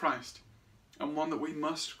found in Christ, and one that we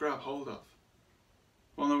must grab hold of,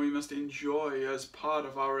 one that we must enjoy as part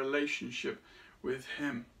of our relationship with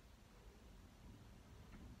Him.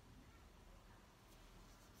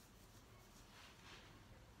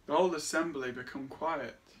 The whole assembly become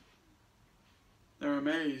quiet. They're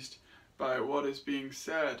amazed by what is being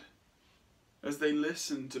said as they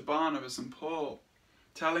listen to Barnabas and Paul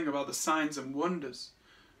telling about the signs and wonders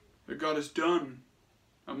that God has done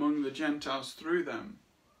among the Gentiles through them.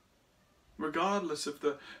 Regardless of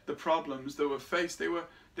the problems that were faced, they were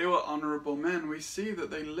honourable men. We see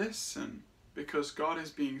that they listen because God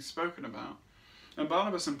is being spoken about. And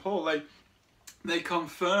Barnabas and Paul, they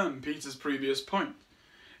confirm Peter's previous point.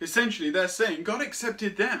 Essentially, they're saying, God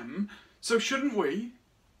accepted them, so shouldn't we?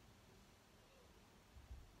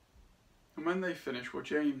 And when they finish, well,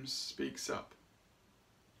 James speaks up.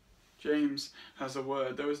 James has a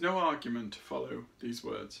word. There was no argument to follow these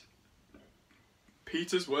words.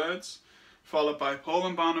 Peter's words, followed by Paul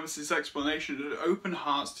and Barnabas' explanation, had opened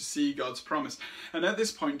hearts to see God's promise. And at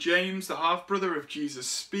this point, James, the half-brother of Jesus,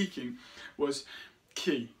 speaking was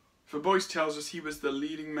key. For Boyce tells us he was the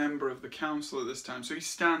leading member of the council at this time. So he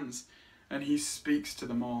stands and he speaks to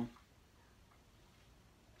them all.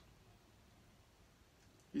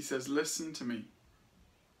 He says, listen to me.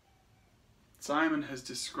 Simon has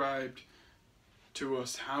described to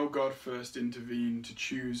us how God first intervened to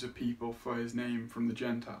choose a people for his name from the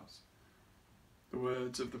Gentiles. The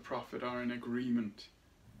words of the prophet are in agreement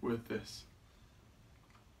with this.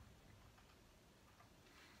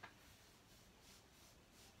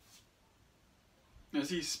 As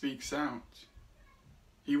he speaks out,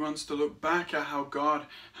 he wants to look back at how God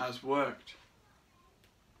has worked,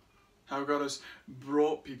 how God has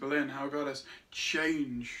brought people in, how God has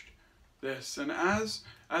changed this. And as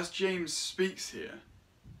James speaks here,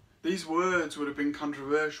 these words would have been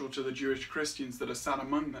controversial to the Jewish Christians that are sat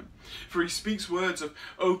among them. For he speaks words of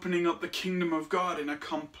opening up the kingdom of God in a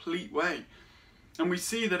complete way. And we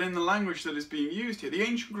see that in the language that is being used here, the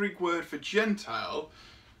ancient Greek word for Gentile,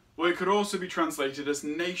 well, it could also be translated as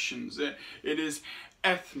nations. It is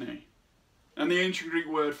ethne. And the ancient Greek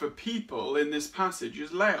word for people in this passage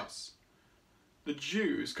is laos. The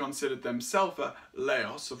Jews considered themselves a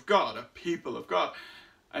laos of God, a people of God,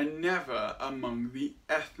 and never among the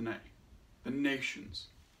ethne, the nations.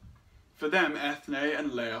 For them, ethne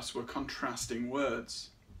and laos were contrasting words.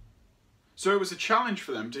 So it was a challenge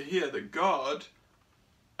for them to hear that God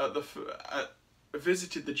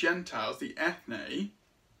visited the Gentiles, the ethne,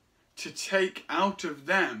 to take out of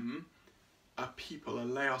them a people, a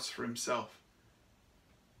laos for himself.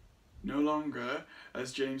 No longer,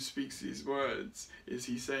 as James speaks these words, is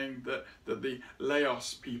he saying that the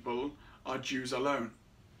laos people are Jews alone.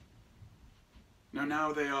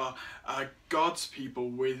 Now they are God's people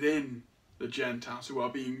within the Gentiles who are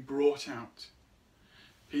being brought out.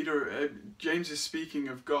 James is speaking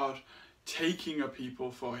of God taking a people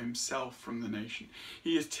for himself from the nation.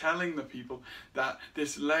 He is telling the people that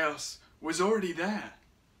this laos was already there.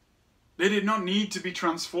 They did not need to be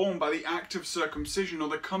transformed by the act of circumcision or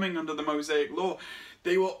the coming under the Mosaic law.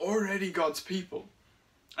 They were already God's people.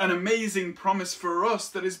 An amazing promise for us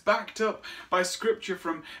that is backed up by scripture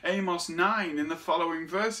from Amos 9 in the following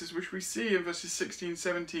verses, which we see in verses 16,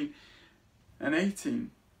 17 and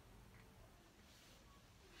 18.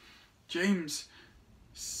 James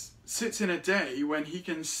sits in a day when he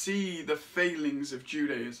can see the failings of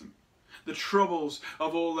Judaism, the troubles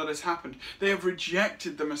of all that has happened. They have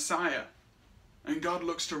rejected the Messiah, and God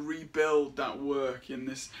looks to rebuild that work in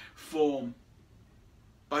this form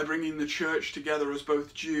by bringing the church together as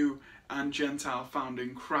both Jew and Gentile found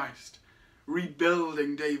in Christ,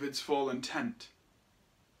 rebuilding David's fallen tent.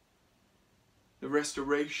 The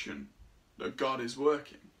restoration that God is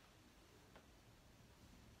working.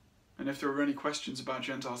 And if there are any questions about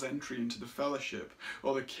Gentiles' entry into the fellowship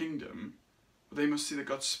or the kingdom, they must see that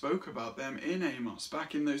God spoke about them in Amos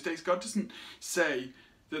back in those days. God doesn't say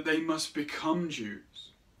that they must become Jews.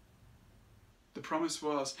 The promise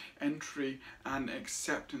was entry and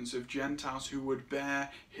acceptance of Gentiles who would bear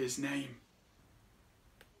his name.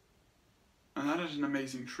 And that is an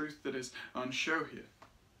amazing truth that is on show here.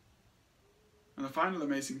 And the final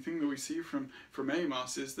amazing thing that we see from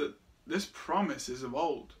Amos is that this promise is of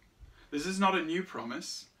old. This is not a new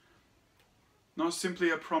promise, not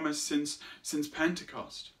simply a promise since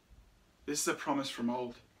Pentecost. This is a promise from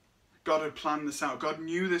old. God had planned this out. God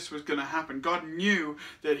knew this was going to happen. God knew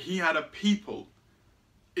that he had a people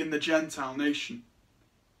in the Gentile nation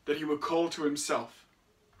that he would call to himself.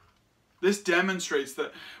 This demonstrates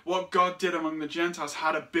that what God did among the Gentiles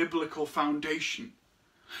had a biblical foundation.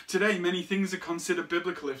 Today, many things are considered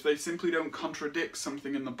biblical if they simply don't contradict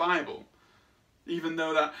something in the Bible, even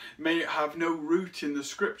though that may have no root in the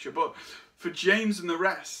scripture. But for James and the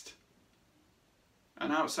rest,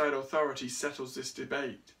 an outside authority settles this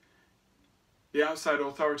debate. The outside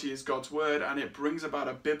authority is God's word, and it brings about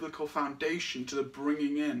a biblical foundation to the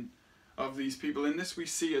bringing in of these people. In this we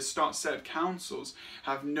see, as Stott said, councils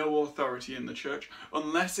have no authority in the church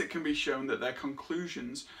unless it can be shown that their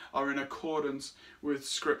conclusions are in accordance with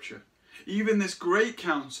Scripture. Even this great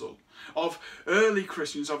council of early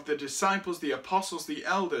Christians, of the disciples, the apostles, the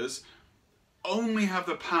elders, only have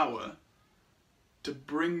the power to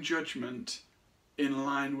bring judgment in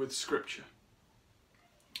line with Scripture.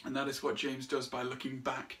 And that is what James does by looking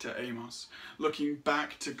back to Amos, looking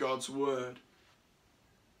back to God's word.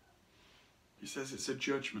 He says it's a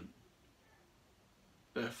judgment.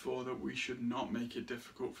 therefore, that we should not make it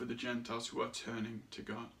difficult for the Gentiles who are turning to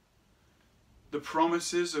God. The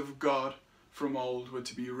promises of God from old were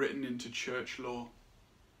to be written into church law.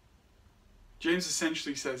 James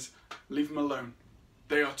essentially says, leave them alone.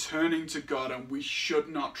 They are turning to God and we should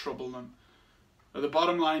not trouble them. At the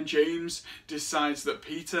bottom line, James decides that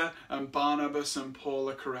Peter and Barnabas and Paul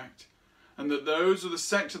are correct, and that those of the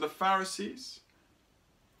sect of the Pharisees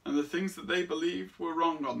and the things that they believed were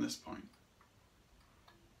wrong on this point.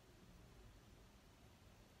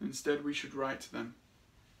 Instead, we should write to them,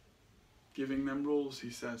 giving them rules, he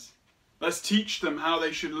says. Let's teach them how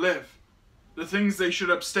they should live, the things they should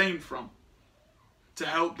abstain from, to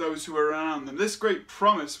help those who are around them. This great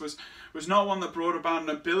promise was not one that brought about an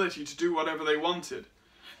ability to do whatever they wanted.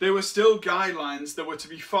 There were still guidelines that were to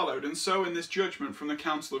be followed, and so in this judgment from the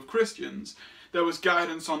Council of Christians, there was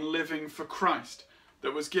guidance on living for Christ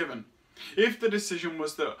that was given. If the decision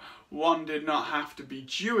was that one did not have to be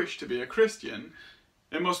Jewish to be a Christian,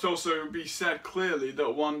 it must also be said clearly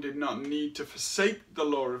that one did not need to forsake the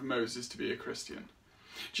law of Moses to be a Christian.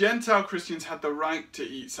 Gentile Christians had the right to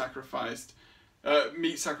eat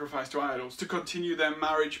meat sacrificed to idols, to continue their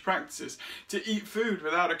marriage practices, to eat food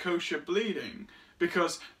without a kosher bleeding,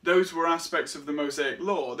 because those were aspects of the Mosaic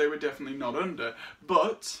law they were definitely not under,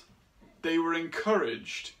 but they were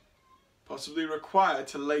encouraged, possibly required,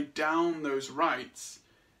 to lay down those rights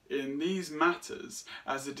in these matters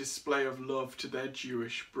as a display of love to their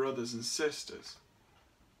Jewish brothers and sisters.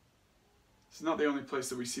 It's not the only place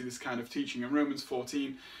that we see this kind of teaching. In Romans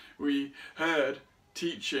 14, we heard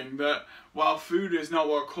teaching that while food is not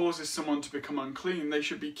what causes someone to become unclean, they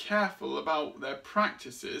should be careful about their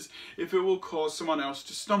practices if it will cause someone else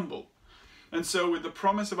to stumble. And so with the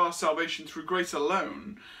promise of our salvation through grace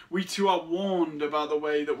alone, we too are warned about the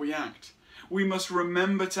way that we act. We must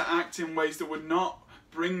remember to act in ways that would not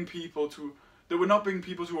bring people to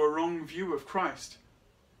a wrong view of Christ.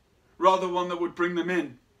 Rather, one that would bring them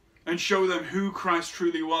in and show them who Christ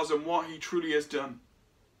truly was and what he truly has done.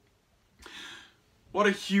 What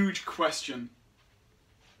a huge question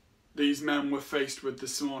these men were faced with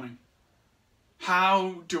this morning.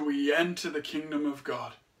 How do we enter the kingdom of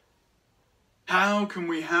God? How can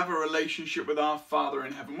we have a relationship with our Father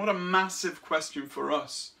in heaven? What a massive question for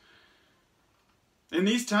us. In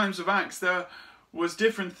these times of Acts, there was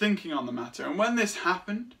different thinking on the matter, and when this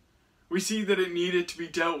happened, we see that it needed to be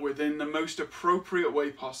dealt with in the most appropriate way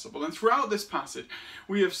possible. And throughout this passage,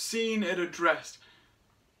 we have seen it addressed,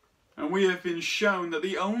 and we have been shown that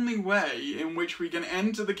the only way in which we can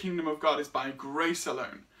enter the kingdom of God is by grace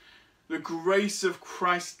alone. The grace of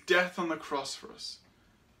Christ's death on the cross for us.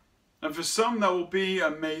 And for some, that will be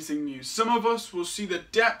amazing news. Some of us will see the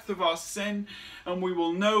depth of our sin, and we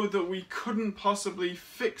will know that we couldn't possibly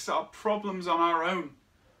fix our problems on our own.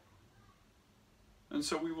 And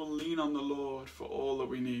so we will lean on the Lord for all that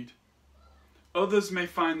we need. Others may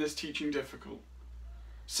find this teaching difficult.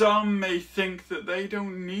 Some may think that they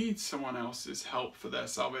don't need someone else's help for their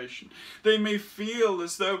salvation. They may feel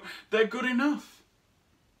as though they're good enough.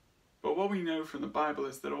 But what we know from the Bible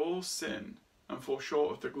is that all sin and fall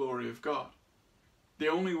short of the glory of God. The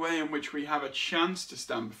only way in which we have a chance to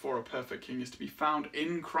stand before a perfect King is to be found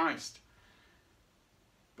in Christ.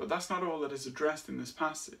 But that's not all that is addressed in this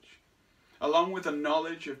passage. Along with the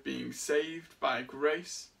knowledge of being saved by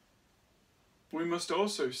grace, we must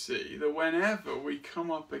also see that whenever we come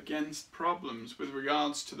up against problems with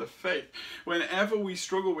regards to the faith, whenever we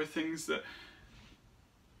struggle with things that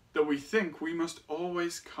we think, we must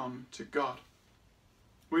always come to God.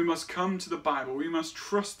 We must come to the Bible. We must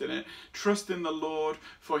trust in it. Trust in the Lord,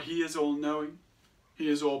 for he is all-knowing, he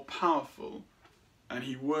is all-powerful, and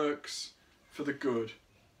he works for the good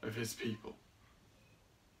of his people.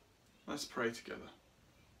 Let's pray together.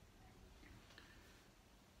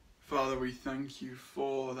 Father, we thank you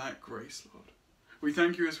for that grace, Lord. We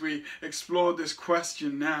thank you as we explored this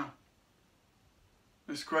question now.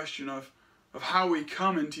 This question of how we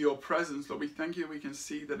come into your presence, Lord. We thank you that we can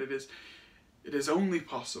see that it is only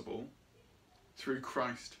possible through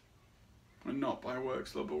Christ and not by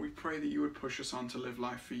works, Lord. But we pray that you would push us on to live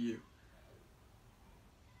life for you.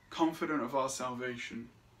 Confident of our salvation,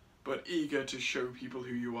 but eager to show people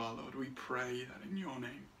who you are, Lord. We pray that in your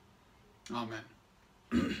name. Amen.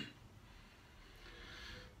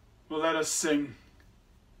 Well, let us sing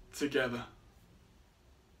together.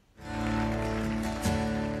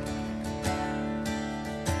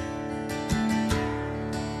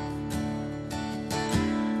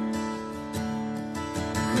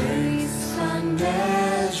 Grace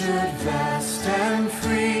unmeasured, vast and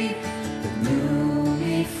free, that knew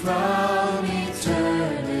me from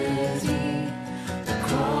eternity, that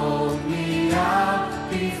called me out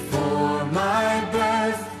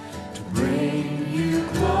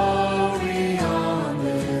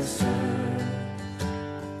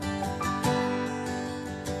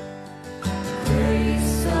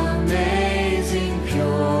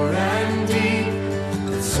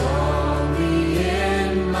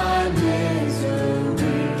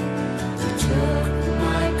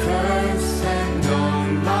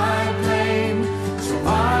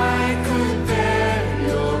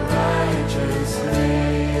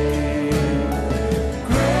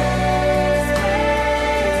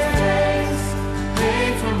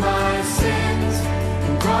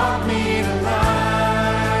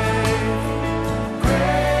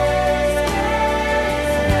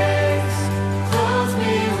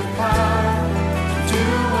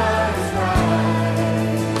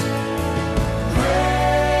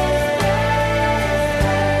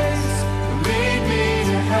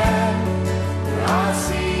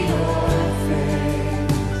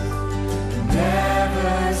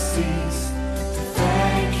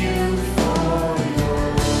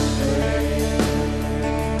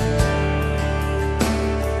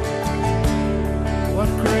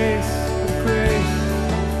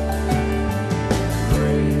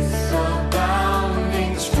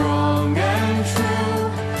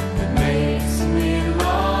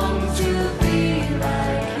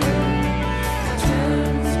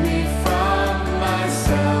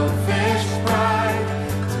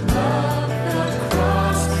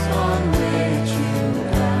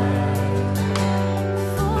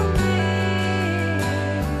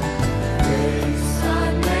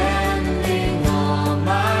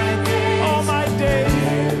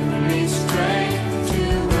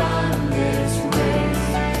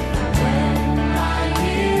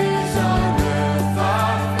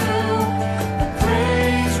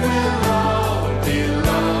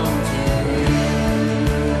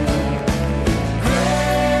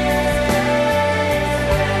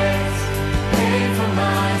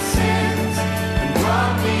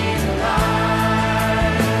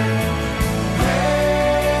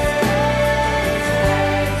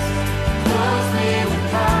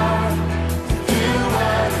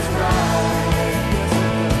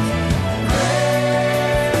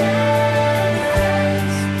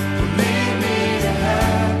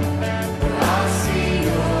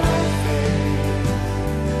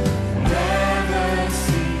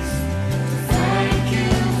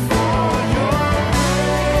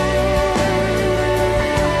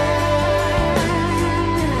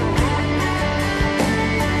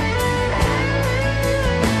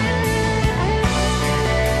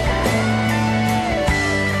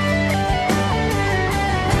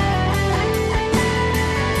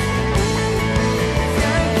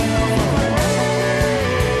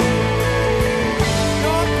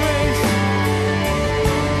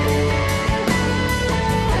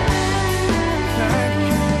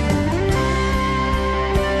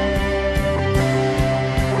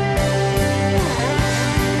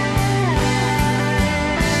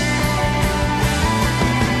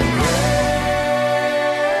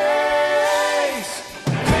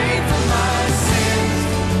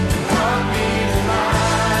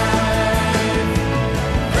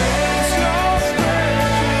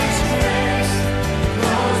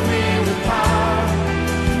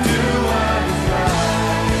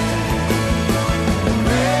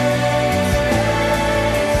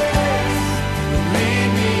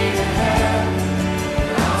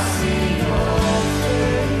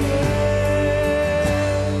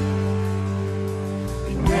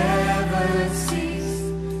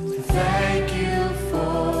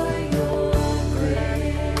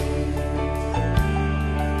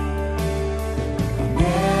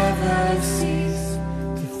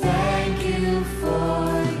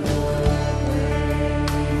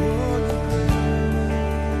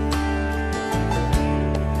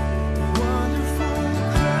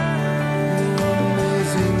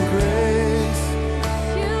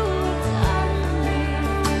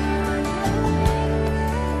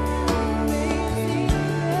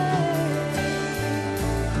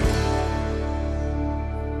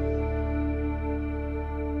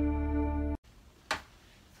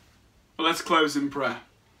Let's close in prayer.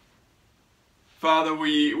 Father,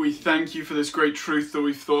 we thank you for this great truth that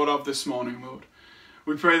we've thought of this morning, Lord.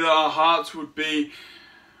 We pray that our hearts would be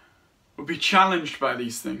challenged by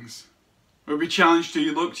these things. We'll be challenged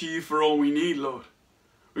to look to you for all we need, Lord.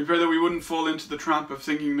 We pray that we wouldn't fall into the trap of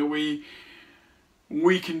thinking that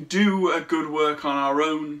we can do a good work on our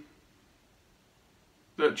own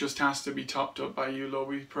that just has to be topped up by you, Lord.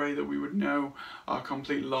 We pray that we would know our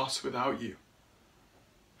complete loss without you.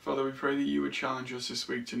 Father, we pray that you would challenge us this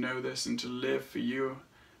week to know this and to live for you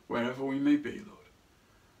wherever we may be, Lord.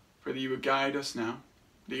 Pray that you would guide us now,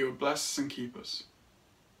 that you would bless us and keep us.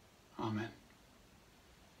 Amen.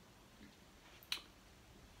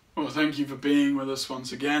 Well, thank you for being with us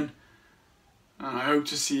once again. And I hope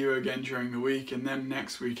to see you again during the week and then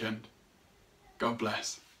next weekend. God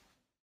bless.